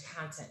 That's how much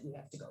content you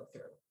have to go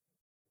through.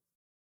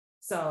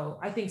 So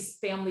I think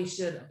families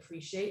should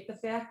appreciate the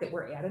fact that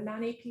we're at a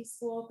non-AP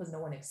school, because no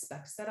one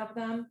expects that of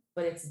them,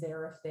 but it's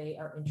there if they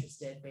are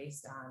interested,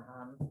 based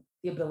on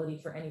the ability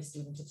for any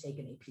student to take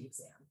an AP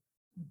exam.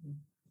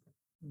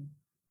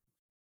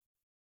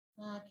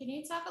 Can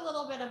you talk a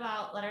little bit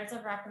about letters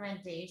of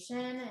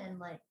recommendation, and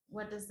like,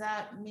 what does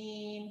that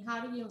mean?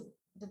 How do you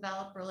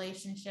develop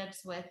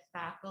relationships with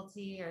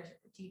faculty or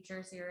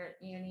teachers here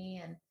at uni,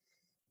 and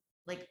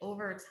like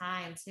over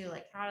time too,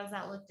 like how does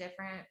that look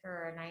different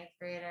for a 9th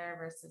grader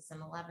versus an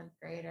 11th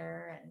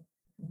grader?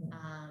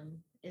 And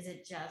is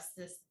it just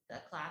the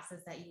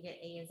classes that you get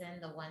A's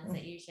in, the ones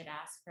that you should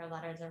ask for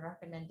letters of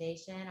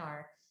recommendation,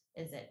 or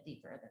is it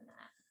deeper than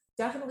that?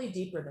 Definitely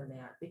deeper than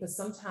that, because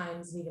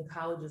sometimes, even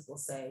colleges will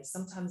say,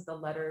 sometimes the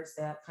letters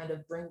that kind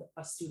of bring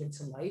a student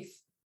to life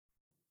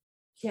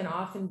can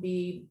often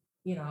be,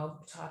 you know,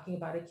 talking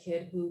about a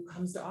kid who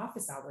comes to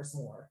office hours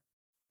more,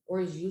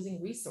 or is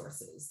using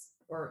resources,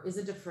 or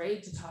isn't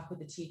afraid to talk with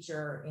the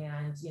teacher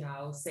and, you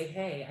know, say,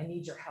 hey, I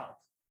need your help.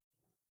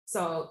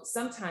 So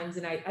sometimes,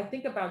 and I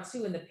think about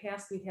too, in the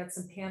past, we've had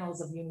some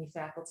panels of uni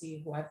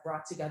faculty who I've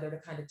brought together to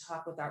kind of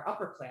talk with our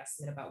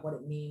upperclassmen about what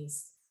it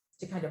means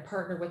to kind of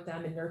partner with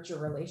them and nurture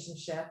a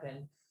relationship.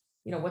 And,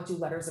 you know, what do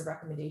letters of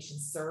recommendation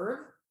serve?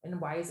 And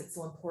why is it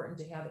so important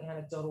to have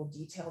anecdotal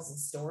details and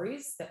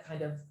stories that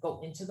kind of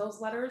go into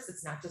those letters?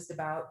 It's not just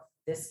about,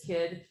 this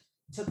kid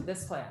took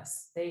this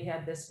class, they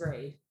had this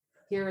grade,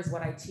 here is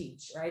what I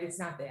teach, right? It's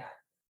not that.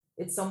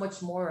 It's so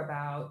much more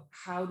about,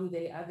 how do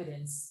they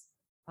evidence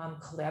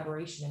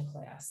collaboration in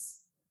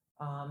class?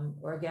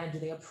 Or again, do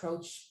they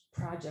approach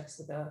projects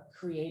with a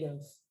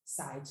creative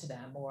side to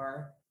them?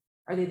 Or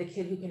are they the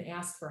kid who can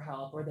ask for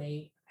help, or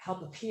they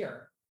help a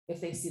peer if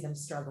they see them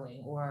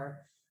struggling? Or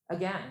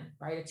again,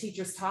 right? A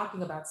teacher's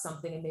talking about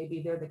something and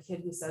maybe they're the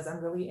kid who says,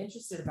 I'm really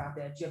interested about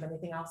that. Do you have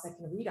anything else I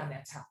can read on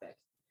that topic?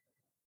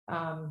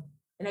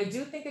 And I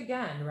do think,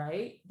 again,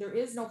 right, there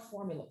is no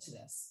formula to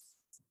this.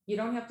 You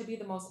don't have to be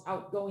the most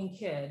outgoing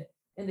kid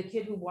and the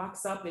kid who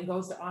walks up and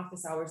goes to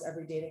office hours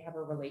every day to have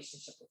a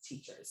relationship with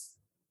teachers.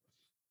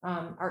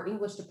 Our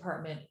English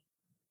department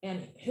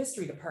and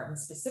history department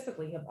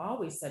specifically have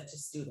always said to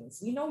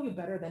students, we know you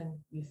better than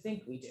you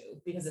think we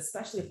do, because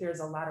especially if there's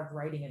a lot of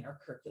writing in our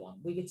curriculum,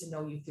 we get to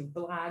know you through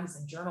blogs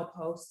and journal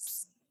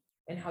posts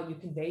and how you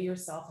convey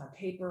yourself on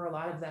paper. A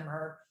lot of them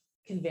are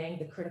conveying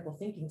the critical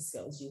thinking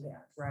skills you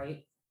have,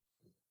 right?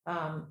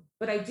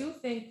 But I do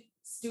think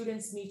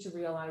students need to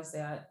realize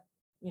that,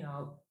 you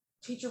know,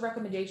 teacher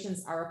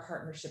recommendations are a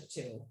partnership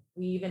too.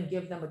 We even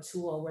give them a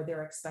tool where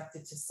they're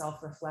expected to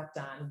self-reflect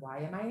on, why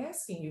am I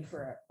asking you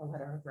for a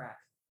letter of rec?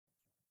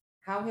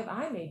 How have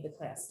I made the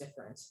class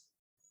different?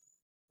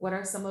 What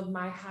are some of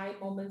my high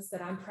moments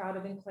that I'm proud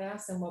of in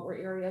class, and what were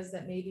areas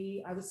that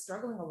maybe I was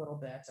struggling a little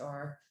bit,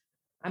 or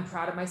I'm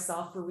proud of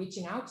myself for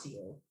reaching out to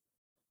you?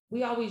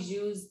 We always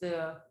use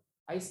the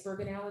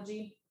iceberg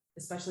analogy,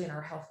 especially in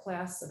our health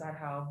class, about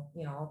how,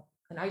 you know,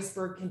 an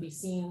iceberg can be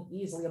seen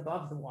easily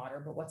above the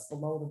water, but what's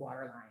below the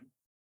waterline?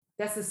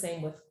 That's the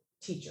same with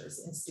teachers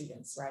and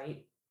students,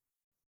 right?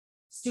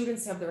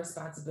 Students have the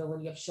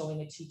responsibility of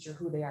showing a teacher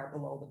who they are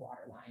below the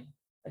waterline.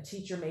 A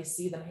teacher may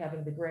see them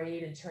having the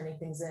grade and turning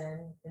things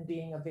in and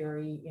being a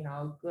very, you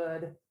know,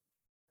 good,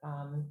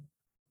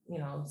 you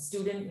know,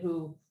 student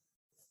who,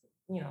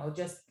 you know,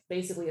 just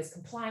basically is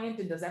compliant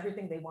and does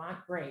everything they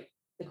want. Great.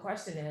 The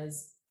question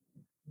is,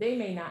 they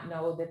may not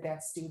know that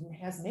that student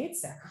has made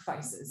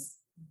sacrifices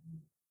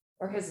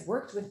or has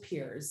worked with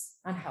peers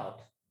on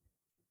help,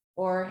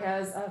 or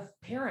has a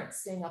parent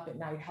staying up at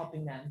night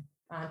helping them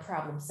on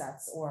problem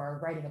sets or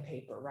writing a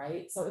paper,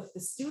 right? So if the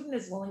student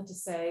is willing to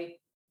say,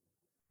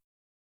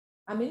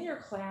 I'm in your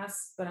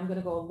class, but I'm going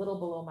to go a little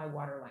below my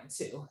waterline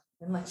too,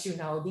 and let you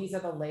know these are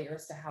the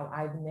layers to how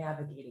I've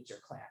navigated your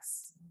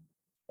class.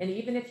 And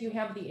even if you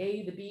have the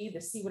A, the B,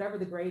 the C, whatever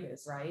the grade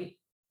is, right?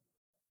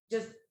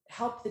 Just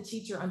help the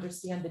teacher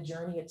understand the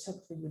journey it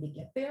took for you to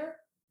get there.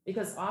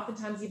 Because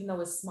oftentimes, even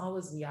though as small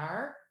as we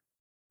are,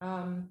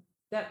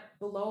 that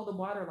below the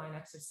waterline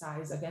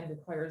exercise, again,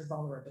 requires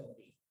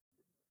vulnerability.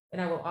 And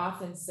I will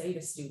often say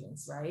to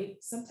students, right,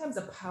 sometimes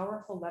a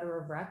powerful letter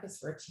of rec is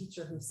for a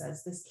teacher who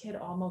says, this kid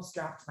almost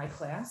dropped my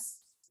class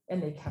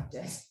and they kept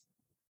it.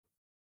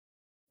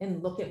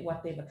 And look at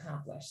what they've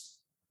accomplished.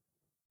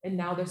 And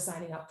now they're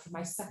signing up for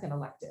my second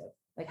elective.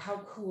 Like, how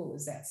cool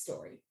is that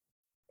story?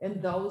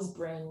 And those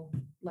bring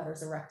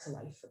letters of rec to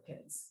life for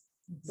kids.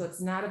 So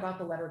it's not about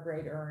the letter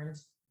grade earned.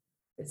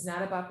 It's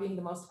not about being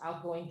the most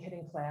outgoing kid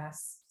in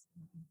class,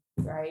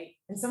 right?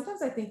 And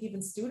sometimes I think even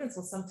students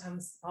will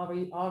sometimes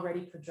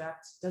already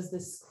project, does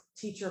this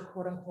teacher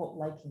quote unquote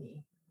like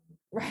me,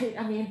 right?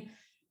 I mean,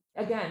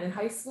 again, in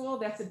high school,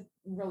 that's a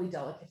really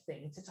delicate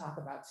thing to talk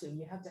about too.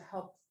 You have to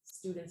help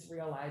students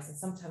realize, and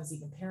sometimes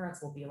even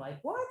parents will be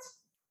like, what?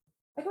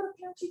 I go to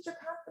parent-teacher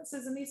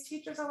conferences and these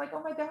teachers are like,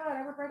 oh my God,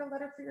 I would write a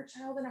letter for your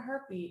child in a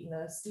heartbeat. And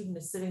the student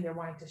is sitting there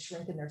wanting to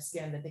shrink in their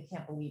skin that they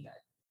can't believe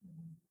it.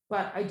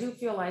 But I do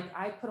feel like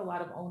I put a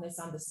lot of onus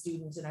on the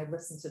student and I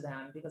listen to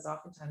them because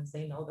oftentimes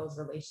they know those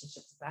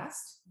relationships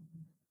best.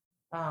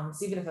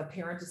 So even if a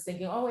parent is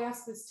thinking, oh,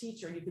 ask this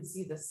teacher, you could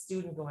see the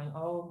student going,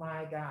 oh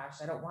my gosh,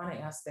 I don't want to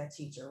ask that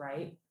teacher,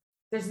 right?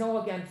 There's no,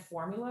 again,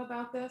 formula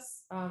about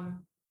this.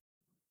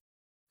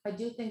 I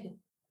do think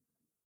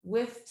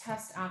with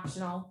test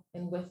optional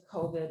and with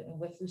COVID and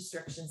with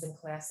restrictions in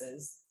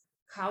classes,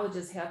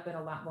 colleges have been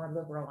a lot more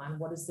liberal on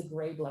what is the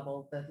grade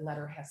level the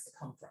letter has to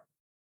come from.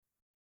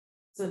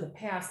 So in the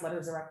past,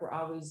 letters of rec were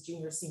always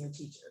junior, senior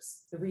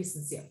teachers, the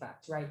recency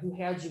effect, right? Who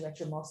had you at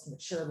your most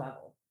mature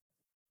level.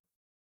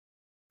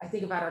 I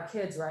think about our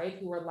kids, right?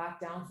 Who were locked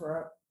down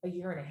for a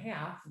year and a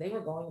half, they were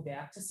going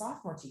back to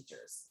sophomore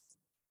teachers.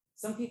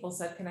 Some people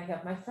said, can I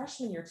have my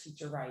freshman year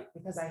teacher write?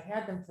 Because I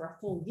had them for a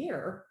full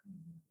year.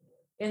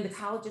 And the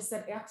colleges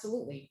said,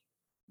 absolutely.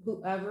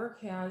 Whoever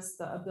has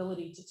the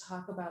ability to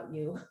talk about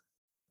you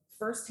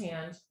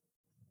firsthand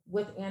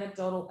with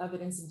anecdotal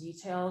evidence and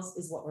details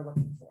is what we're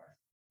looking for.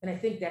 And I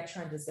think that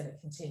trend is going to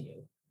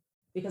continue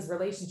because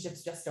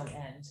relationships just don't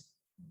end.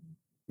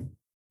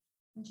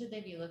 And should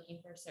they be looking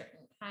for a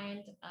certain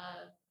kind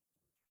of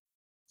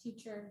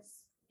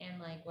teachers?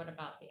 And like, what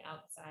about the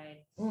outside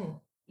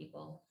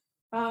people?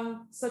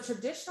 So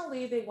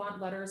traditionally, they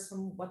want letters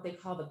from what they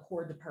call the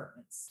core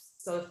departments.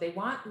 So if they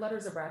want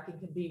letters of rec, it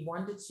could be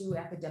 1 to 2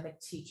 academic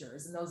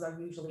teachers, and those are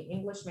usually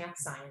English, math,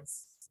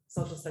 science,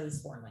 social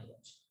studies, foreign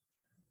language.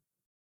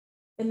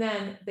 And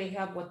then they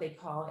have what they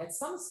call at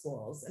some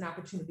schools an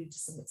opportunity to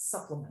submit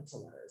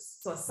supplemental letters.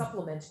 So a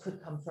supplement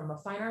could come from a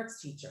fine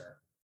arts teacher.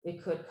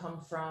 It could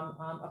come from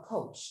a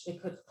coach.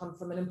 It could come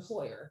from an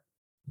employer.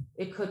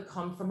 It could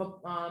come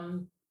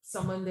from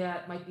someone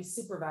that might be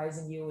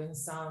supervising you in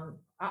some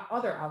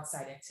other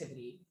outside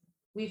activity.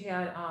 We've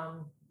had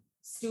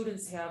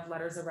students have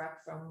letters of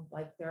rec from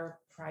like their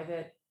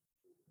private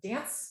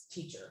dance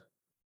teacher.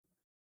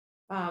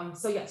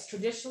 So yes,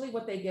 traditionally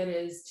what they get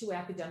is 2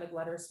 academic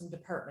letters from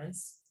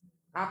departments,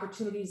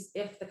 opportunities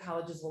if the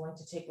college is willing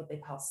to take what they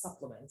call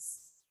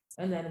supplements.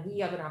 And then we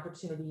have an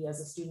opportunity as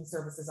a student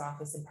services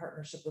office in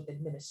partnership with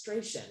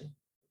administration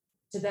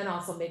to then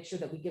also make sure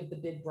that we give the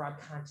big broad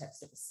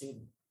context of the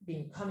student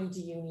being coming to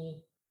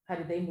uni. How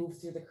did they move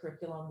through the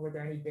curriculum? Were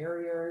there any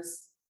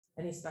barriers,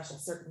 any special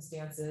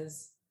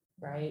circumstances,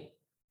 right?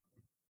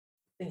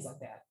 Things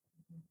like that.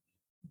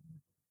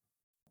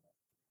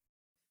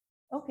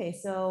 Okay,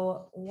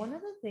 so one of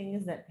the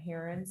things that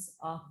parents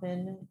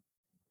often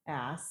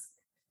ask,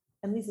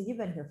 and Lisa, you've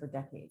been here for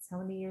decades. How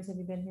many years have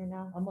you been here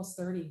now? Almost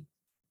 30.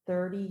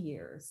 30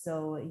 years.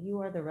 So you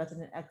are the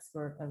resident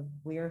expert of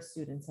where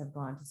students have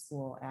gone to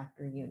school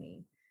after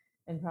uni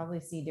and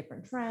probably see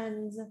different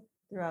trends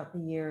throughout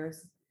the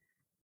years.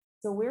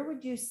 So where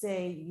would you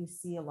say you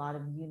see a lot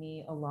of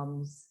uni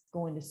alums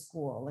going to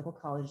school? Like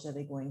what college are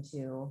they going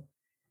to?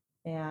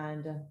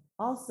 And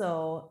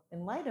also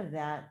in light of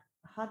that,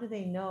 how do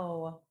they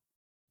know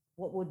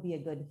what would be a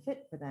good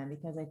fit for them?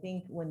 Because I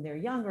think when they're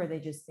younger, they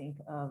just think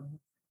of,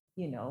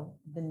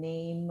 the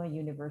name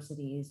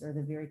universities or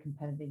the very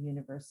competitive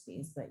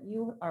universities, but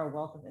you are a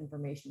wealth of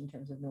information in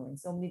terms of knowing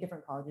so many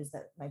different colleges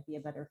that might be a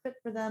better fit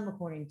for them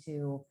according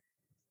to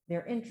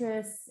their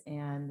interests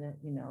and,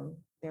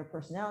 their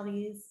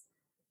personalities.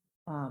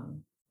 How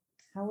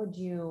would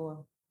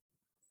you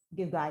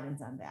give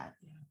guidance on that?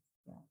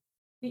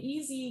 The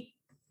easy,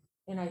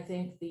 and I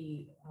think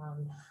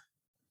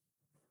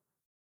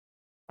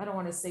I don't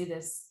want to say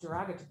this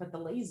derogatory, but the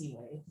lazy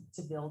way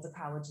to build a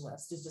college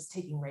list is just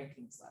taking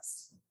rankings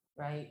list,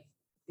 right?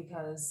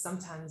 Because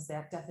sometimes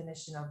that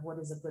definition of what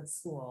is a good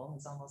school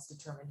is almost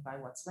determined by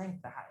what's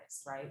ranked the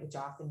highest, right? Which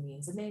often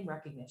means a name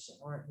recognition,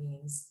 or it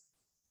means,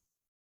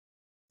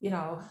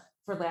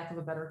 for lack of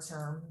a better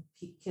term,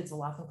 kids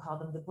will often call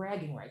them the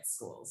bragging rights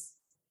schools.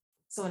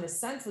 So in a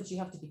sense, what you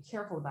have to be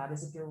careful about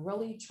is if you're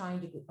really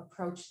trying to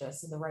approach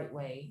this in the right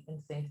way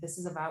and think this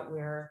is about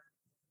where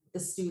the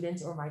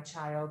student or my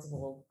child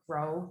will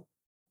grow,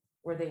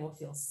 where they will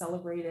feel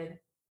celebrated,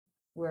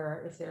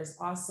 where if there's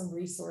awesome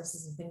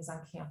resources and things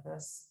on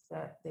campus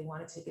that they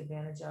want to take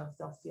advantage of,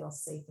 they'll feel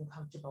safe and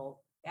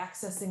comfortable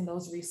accessing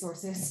those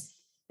resources.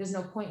 There's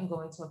no point in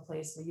going to a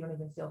place where you don't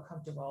even feel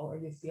comfortable, or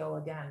you feel,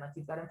 again, like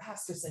you've got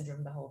imposter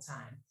syndrome the whole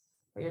time,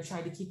 or you're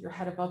trying to keep your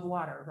head above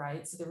water,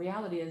 right? So the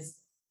reality is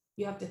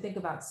you have to think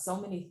about so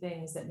many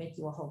things that make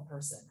you a whole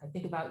person. I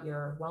think about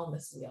your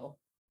wellness wheel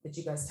that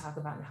you guys talk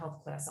about in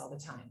health class all the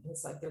time. And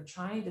it's like they're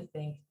trying to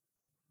think,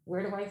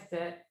 where do I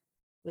fit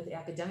with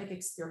academic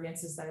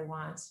experiences that I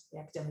want, the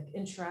academic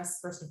interests?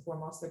 First and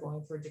foremost, they're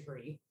going for a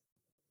degree.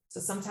 So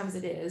sometimes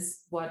it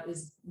is,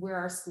 where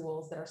are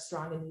schools that are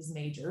strong in these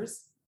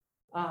majors?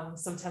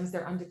 Sometimes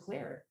they're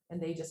undeclared and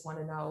they just want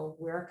to know,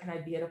 where can I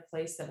be at a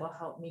place that will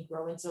help me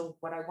grow into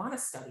what I want to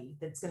study,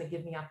 that's going to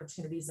give me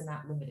opportunities and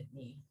not limit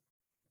me.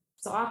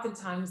 So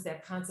oftentimes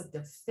that concept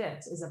of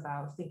fit is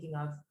about thinking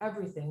of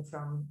everything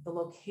from the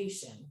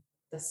location,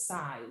 the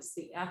size,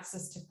 the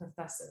access to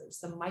professors,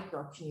 the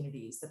micro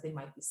communities that they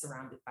might be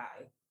surrounded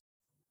by.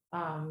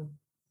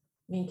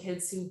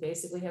 Kids who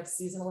basically have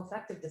seasonal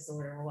affective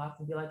disorder will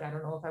often be like, I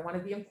don't know if I want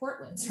to be in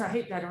Portland,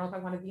 right? I don't know if I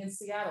want to be in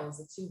Seattle. Is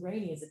it too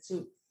rainy? Is it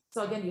too?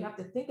 So again, you have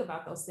to think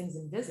about those things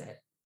and visit.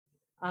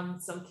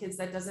 Some kids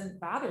that doesn't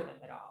bother them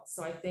at all.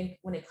 So I think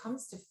when it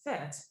comes to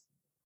fit,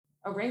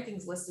 a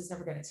rankings list is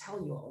never going to tell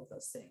you all of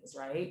those things,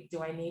 right?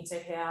 Do I need to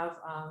have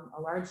a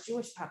large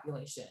Jewish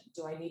population?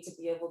 Do I need to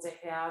be able to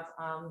have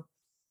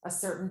a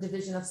certain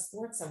division of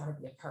sports I want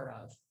to be a part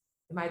of?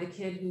 Am I the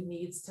kid who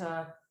needs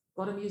to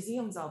go to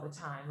museums all the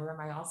time? Or am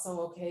I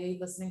also okay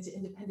listening to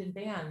independent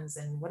bands?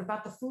 And what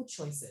about the food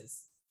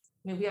choices?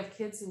 We have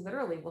kids who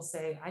literally will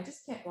say, I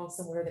just can't go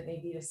somewhere that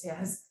maybe just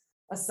has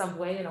a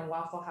Subway and a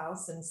Waffle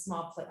House and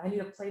small place. I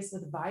need a place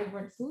with a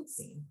vibrant food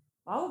scene.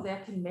 All of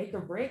that can make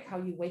or break how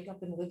you wake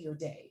up and live your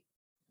day.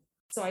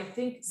 So I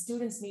think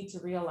students need to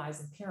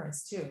realize, and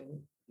parents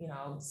too,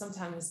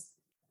 sometimes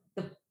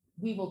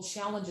we will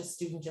challenge a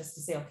student just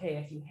to say, okay,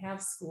 if you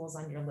have schools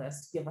on your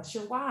list, give us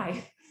your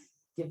why,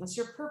 give us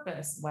your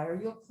purpose. Why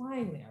are you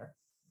applying there?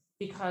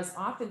 Because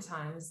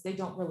oftentimes they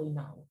don't really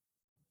know.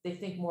 They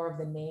think more of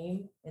the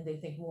name and they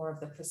think more of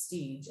the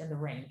prestige and the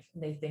rank.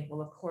 And they think,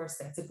 well, of course,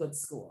 that's a good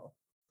school.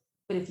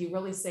 But if you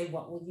really say,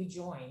 what will you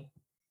join?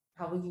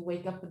 How will you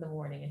wake up in the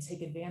morning and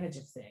take advantage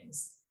of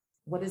things?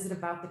 What is it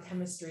about the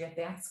chemistry at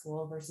that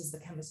school versus the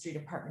chemistry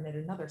department at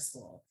another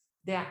school?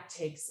 That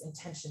takes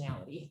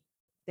intentionality.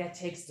 That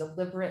takes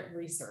deliberate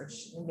research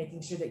and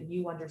making sure that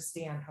you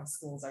understand how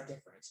schools are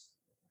different.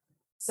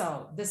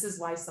 So this is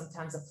why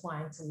sometimes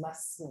applying to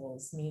less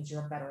schools means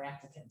you're a better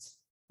applicant.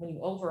 When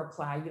you over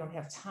apply, you don't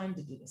have time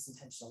to do this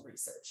intentional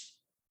research.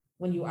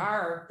 When you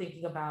are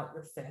thinking about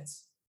your fit,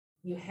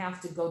 you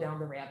have to go down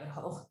the rabbit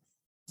hole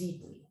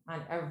deeply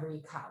on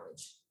every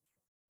college.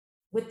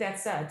 With that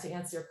said, to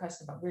answer your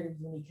question about where do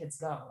uni kids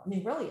go,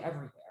 really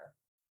everywhere.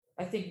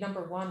 I think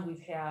number one,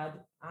 we've had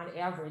on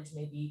average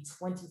maybe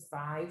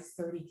 25,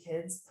 30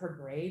 kids per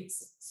grade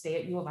stay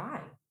at U of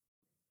I.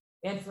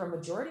 And for a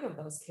majority of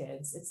those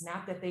kids, it's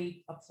not that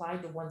they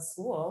applied to one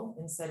school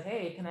and said,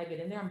 hey, can I get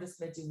in there? I'm just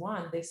going to do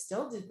one. They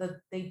still did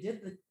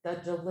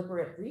the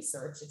deliberate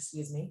research,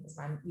 excuse me, as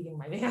I'm eating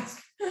my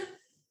mask.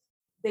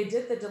 They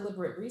did the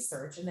deliberate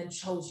research and then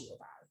chose you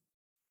by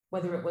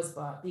whether it was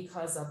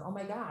because of, oh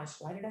my gosh,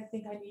 why did I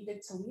think I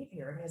needed to leave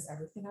here? It has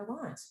everything I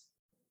want.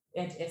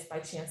 And if by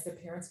chance their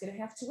parents get to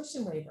have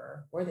tuition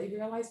waiver, or they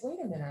realize, wait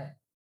a minute,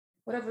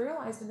 what I've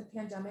realized in the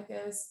pandemic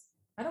is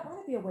I don't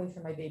want to be away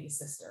from my baby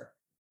sister.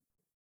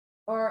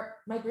 Or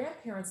my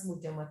grandparents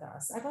moved in with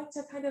us. I'd like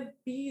to kind of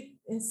be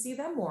and see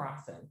them more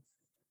often.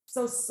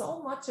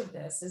 So much of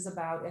this is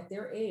about, at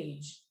their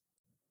age,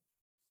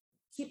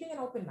 keeping an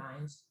open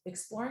mind,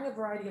 exploring a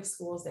variety of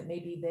schools that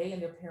maybe they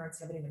and their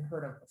parents haven't even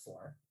heard of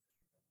before.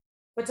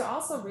 But to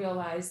also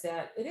realize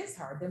that it is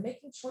hard. They're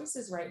making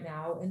choices right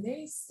now, and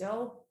they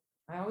still,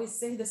 I always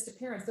say this to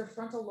parents, their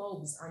frontal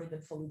lobes aren't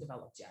even fully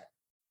developed yet.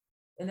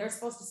 And they're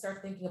supposed to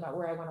start thinking about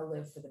where I want to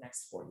live for the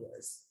next 4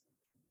 years.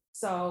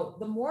 So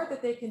the more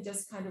that they can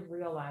just kind of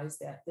realize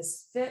that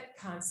this fit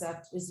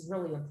concept is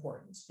really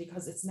important,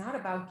 because it's not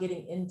about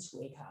getting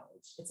into a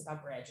college, it's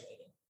about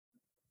graduating,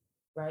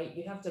 right?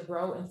 You have to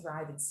grow and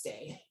thrive and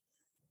stay.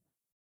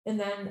 And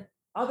then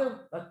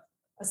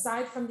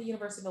aside from the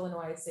University of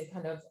Illinois, I'd say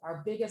kind of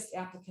our biggest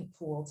applicant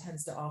pool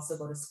tends to also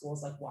go to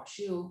schools like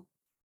WashU,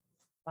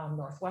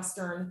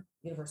 Northwestern,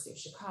 University of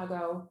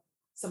Chicago,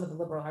 some of the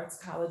liberal arts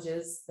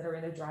colleges that are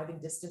in a driving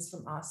distance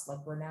from us,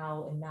 like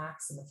Grinnell and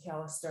Knox and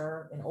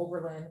McAllister and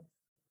Oberlin,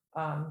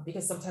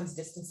 because sometimes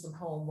distance from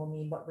home will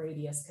mean what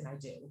radius can I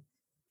do.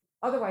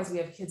 Otherwise, we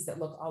have kids that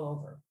look all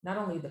over, not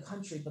only the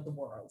country, but the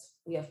world.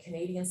 We have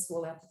Canadian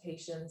school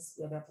applications.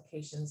 We have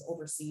applications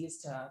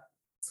overseas to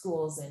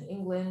schools in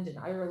England and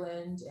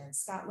Ireland and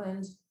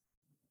Scotland.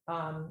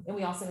 And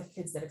we also have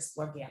kids that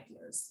explore gap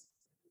years.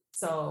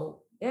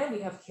 So, and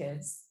we have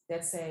kids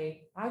that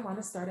say, I want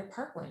to start at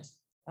Parkland.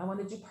 I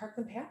want to do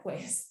Parkland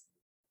Pathways.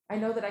 I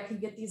know that I can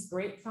get these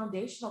great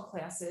foundational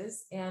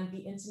classes and be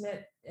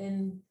intimate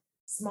in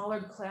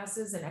smaller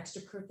classes and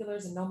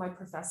extracurriculars and know my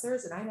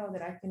professors. And I know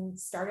that I can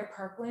start at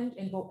Parkland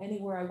and go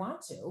anywhere I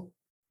want to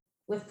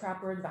with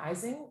proper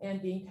advising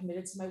and being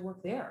committed to my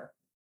work there.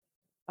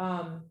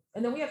 And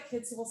then we have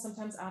kids who will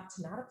sometimes opt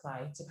to not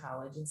apply to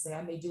college and say,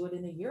 I may do it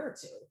in a year or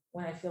two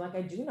when I feel like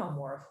I do know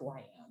more of who I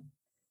am.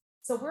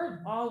 So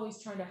we're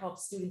always trying to help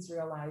students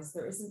realize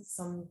there isn't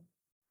some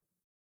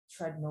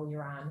treadmill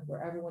you're on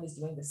where everyone is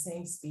doing the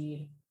same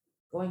speed,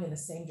 going in the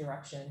same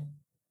direction.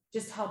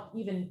 Just help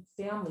even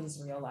families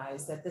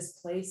realize that this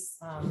place,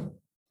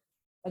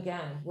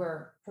 again,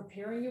 we're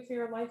preparing you for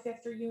your life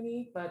after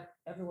uni, but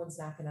everyone's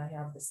not going to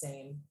have the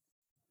same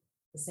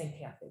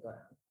path they go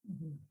down.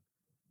 Mhm.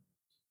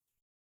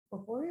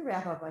 Before we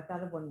wrap up, I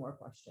thought of one more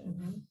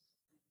question.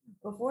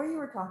 Before, you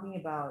were talking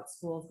about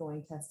schools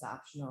going test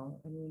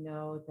optional, and we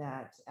know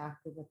that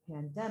after the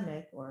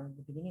pandemic, or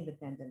the beginning of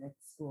the pandemic,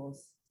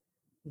 schools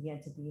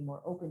began to be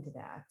more open to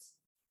that.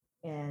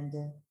 And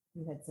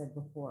you had said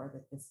before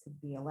that this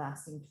could be a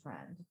lasting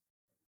trend.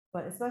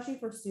 But especially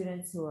for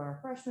students who are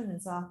freshmen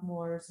and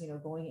sophomores,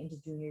 going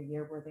into junior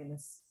year, where they're going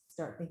to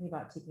start thinking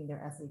about taking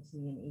their SAT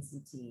and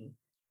ACT.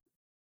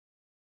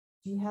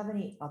 Do you have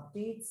any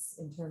updates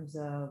in terms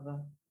of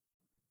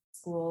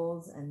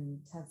schools and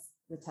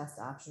the test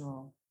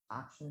optional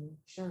option?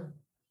 Sure.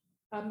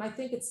 I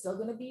think it's still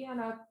going to be on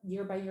a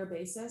year-by-year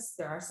basis.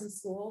 There are some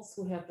schools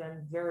who have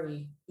been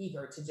very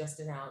eager to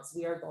just announce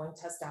we are going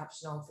test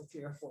optional for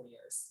 3 or 4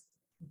 years.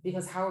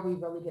 Because how are we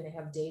really going to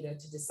have data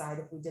to decide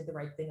if we did the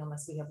right thing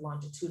unless we have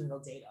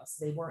longitudinal data?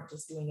 So they weren't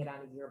just doing it on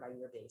a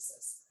year-by-year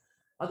basis.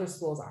 Other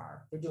schools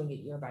are. They're doing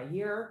it year by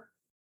year.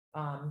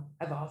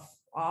 I've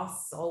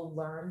also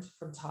learned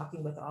from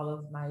talking with all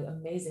of my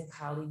amazing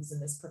colleagues in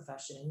this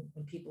profession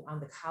and people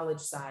on the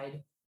college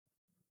side,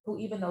 who,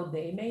 even though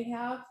they may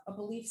have a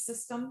belief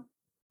system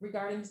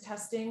regarding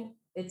testing,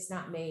 it's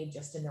not made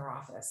just in their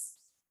office.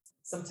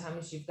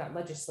 Sometimes you've got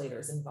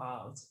legislators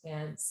involved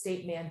and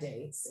state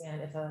mandates.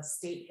 And if a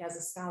state has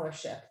a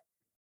scholarship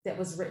that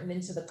was written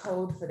into the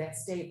code for that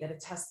state that a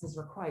test was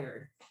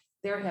required,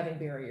 they're having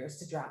barriers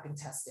to dropping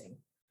testing.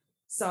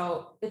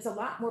 So it's a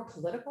lot more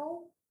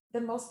political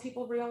than most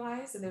people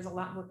realize. And there's a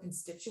lot more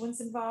constituents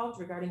involved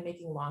regarding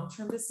making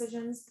long-term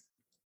decisions.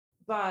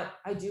 But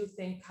I do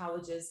think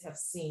colleges have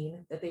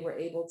seen that they were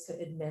able to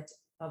admit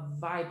a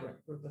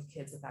vibrant group of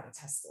kids without a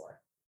test score.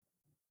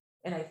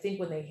 And I think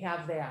when they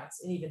have that,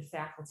 and even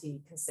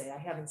faculty can say, I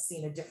haven't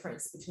seen a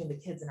difference between the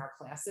kids in our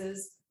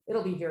classes,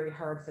 it'll be very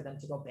hard for them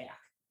to go back.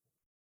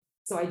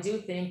 So I do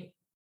think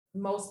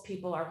most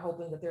people are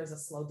hoping that there's a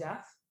slow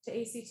death to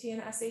ACT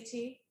and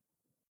SAT.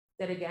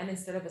 That again,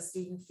 instead of a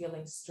student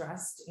feeling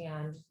stressed,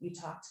 and you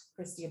talked,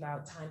 Christy,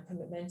 about time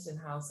commitment and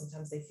how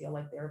sometimes they feel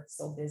like they're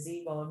so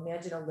busy. Well,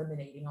 imagine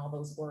eliminating all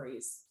those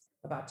worries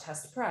about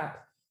test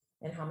prep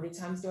and how many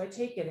times do I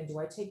take it and do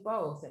I take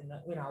both, and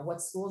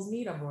what schools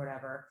need them or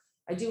whatever.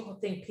 I do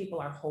think people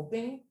are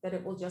hoping that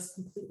it will just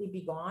completely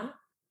be gone.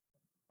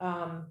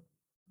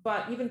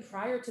 But even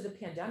prior to the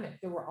pandemic,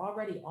 there were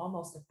already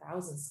almost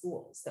 1,000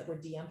 schools that were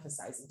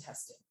de-emphasizing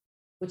testing.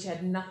 which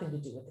had nothing to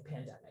do with the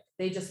pandemic.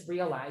 They just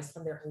realized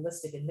from their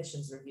holistic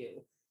admissions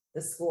review,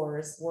 the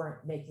scores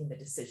weren't making the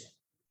decision.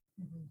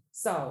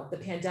 So the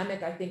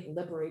pandemic, I think,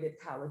 liberated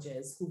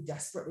colleges who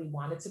desperately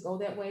wanted to go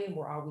that way and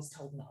were always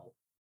told no.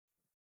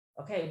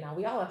 Okay, now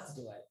we all have to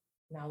do it.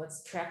 Now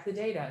let's track the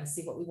data and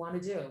see what we want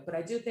to do. But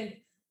I do think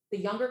the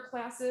younger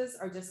classes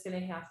are just going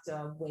to have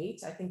to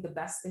wait. I think the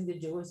best thing to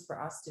do is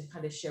for us to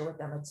kind of share with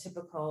them a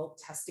typical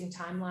testing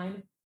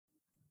timeline,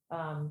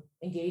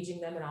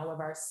 engaging them in all of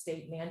our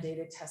state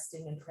mandated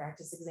testing and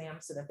practice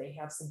exams so that they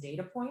have some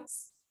data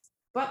points,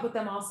 but with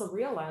them also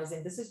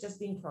realizing this is just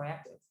being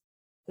proactive,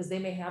 because they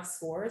may have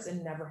scores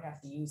and never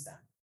have to use them.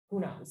 Who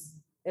knows?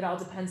 It all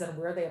depends on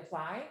where they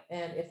apply,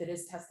 and if it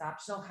is test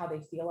optional, how they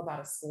feel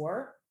about a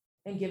score,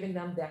 and giving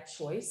them that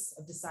choice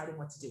of deciding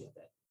what to do with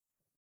it.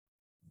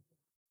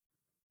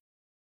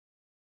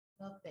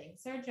 Well,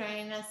 thanks for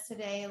joining us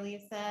today,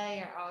 Lisa.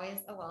 You're always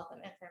a wealth of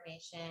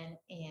information,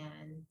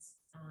 and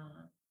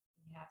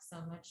you have so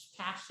much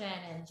passion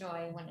and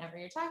joy whenever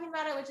you're talking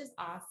about it, which is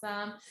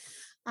awesome.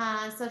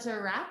 So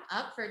to wrap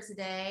up for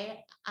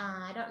today,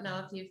 I don't know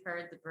if you've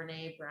heard the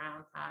Brene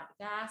Brown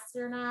podcast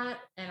or not,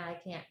 and I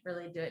can't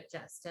really do it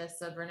justice.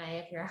 So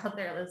Brene, if you're out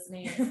there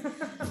listening,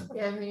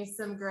 give me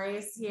some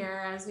grace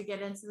here as we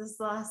get into this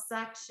last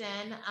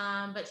section.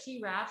 But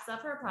she wraps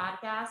up her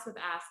podcast with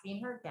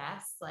asking her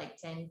guests like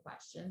 10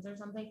 questions or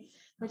something,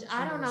 which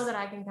I don't know that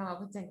I can come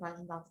up with 10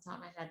 questions off the top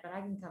of my head, but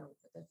I can come up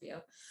with a few.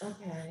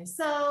 Okay.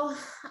 So,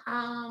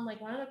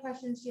 like one of the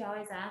questions she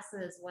always asks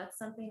is, what's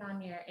something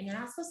on your, and you're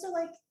not supposed to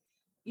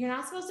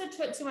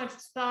put too much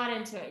thought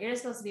into it. You're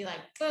just supposed to be like,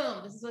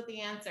 boom, this is what the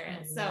answer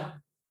is. So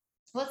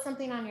what's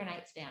something on your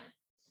nightstand?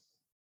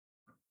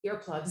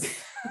 Earplugs.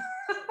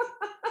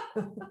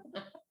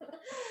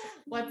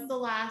 What's the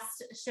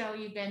last show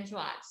you binge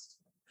watched?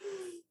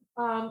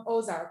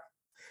 Ozark.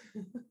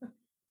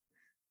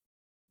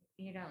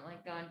 You don't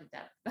like going to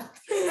depth about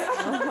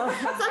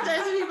it.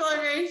 Sometimes people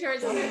are very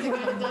short, sometimes they go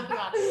into depth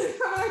about it.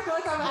 I feel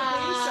like I'm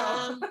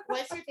on a show.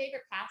 What's your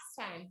favorite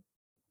pastime?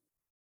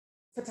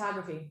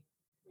 Photography.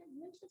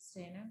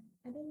 Interesting.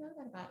 I didn't know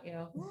that about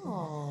you.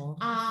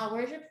 Oh.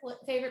 Where's your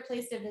favorite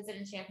place to visit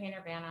in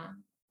Champaign-Urbana?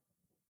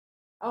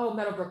 Oh,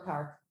 Meadowbrook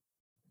Park.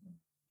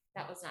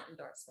 That was not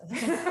endorsed.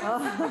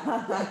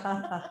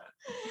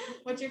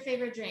 What's your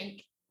favorite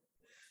drink?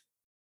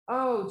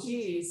 Oh,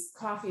 geez.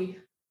 Coffee.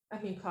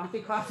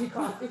 Coffee.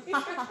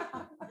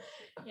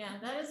 Yeah,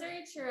 that is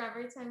very true.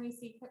 Every time we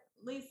see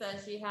Lisa,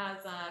 she has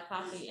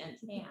coffee in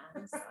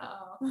can. So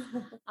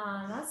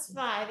that's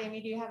 5.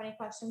 Amy, do you have any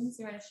questions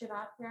you want to shoot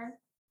off here?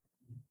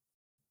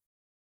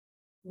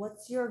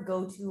 What's your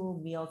go-to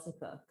meal to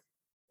cook?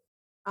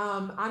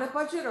 On a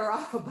budget or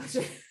off a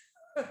budget?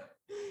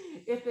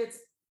 If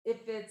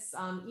it's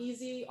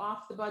easy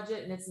off the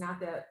budget and it's not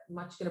that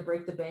much going to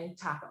break the bank,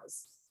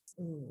 tacos.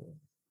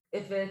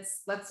 If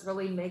it's let's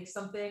really make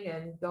something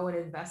and go and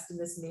invest in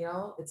this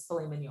meal, it's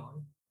filet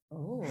mignon.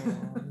 Oh,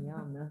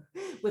 yum.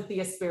 With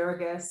the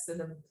asparagus and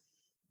the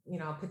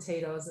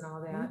potatoes and all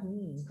that.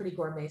 It's pretty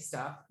gourmet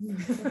stuff.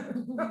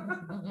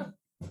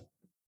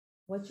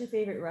 What's your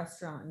favorite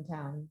restaurant in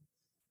town?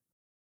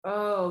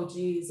 Oh,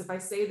 geez. If I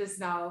say this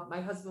now,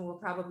 my husband will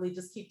probably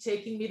just keep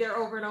taking me there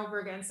over and over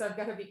again. So I've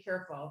got to be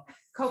careful.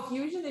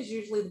 Confusion is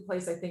usually the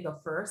place I think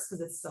of first because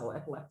it's so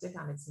eclectic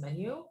on its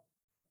menu.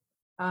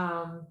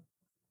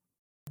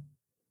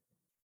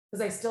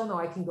 Because I still know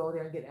I can go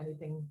there and get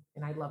anything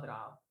and I love it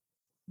all.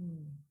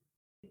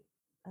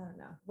 I don't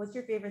know. What's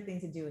your favorite thing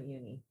to do at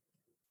uni?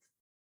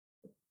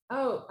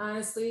 Oh,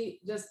 honestly,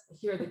 just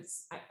hear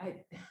this.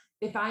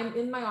 If I'm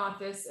in my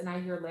office and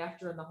I hear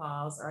laughter in the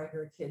halls or I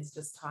hear kids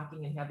just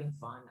talking and having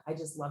fun, I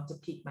just love to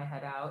peek my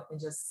head out and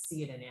just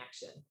see it in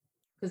action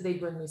because they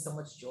bring me so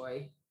much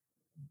joy.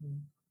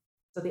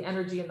 So the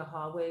energy in the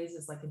hallways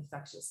is like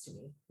infectious to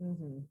me.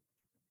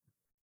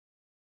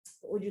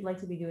 What would you like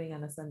to be doing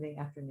on a Sunday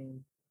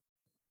afternoon?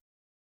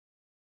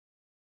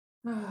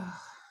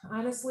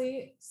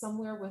 Honestly,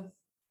 somewhere with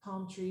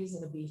palm trees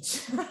and a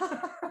beach.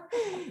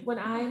 When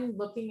I'm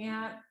looking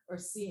at or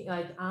seeing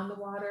like on the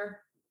water,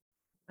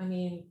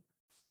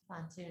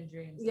 Pontoon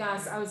dreams.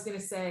 Yes, I was going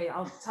to say,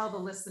 I'll tell the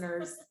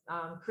listeners,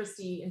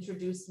 Christy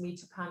introduced me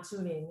to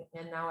pontooning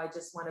and now I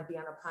just want to be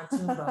on a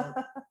pontoon boat.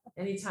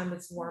 Anytime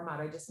it's warm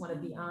out, I just want to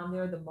be on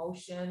there, the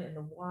motion and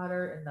the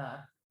water and the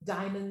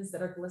diamonds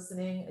that are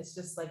glistening. It's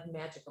just like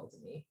magical to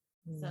me.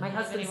 So My if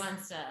husband anybody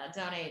wants to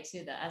donate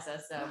to the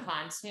SSO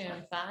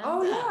pontoon fund.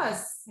 Oh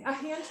yes, a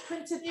hand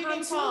printed You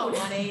pontoon. can call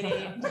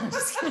 188. No, I'm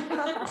just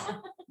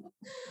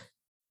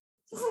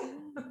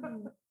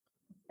kidding.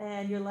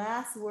 And your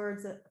last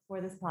words for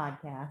this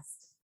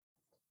podcast?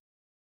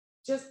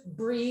 Just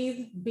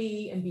breathe,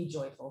 be, and be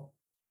joyful.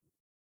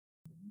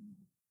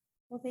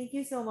 Well, thank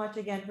you so much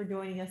again for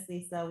joining us,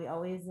 Lisa. We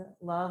always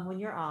love when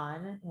you're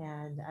on,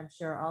 and I'm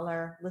sure all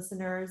our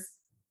listeners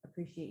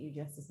appreciate you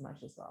just as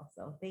much as well.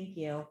 So thank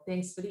you.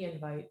 Thanks for the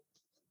invite.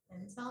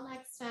 Until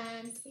next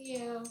time, see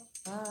you.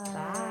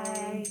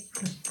 Bye.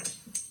 Bye.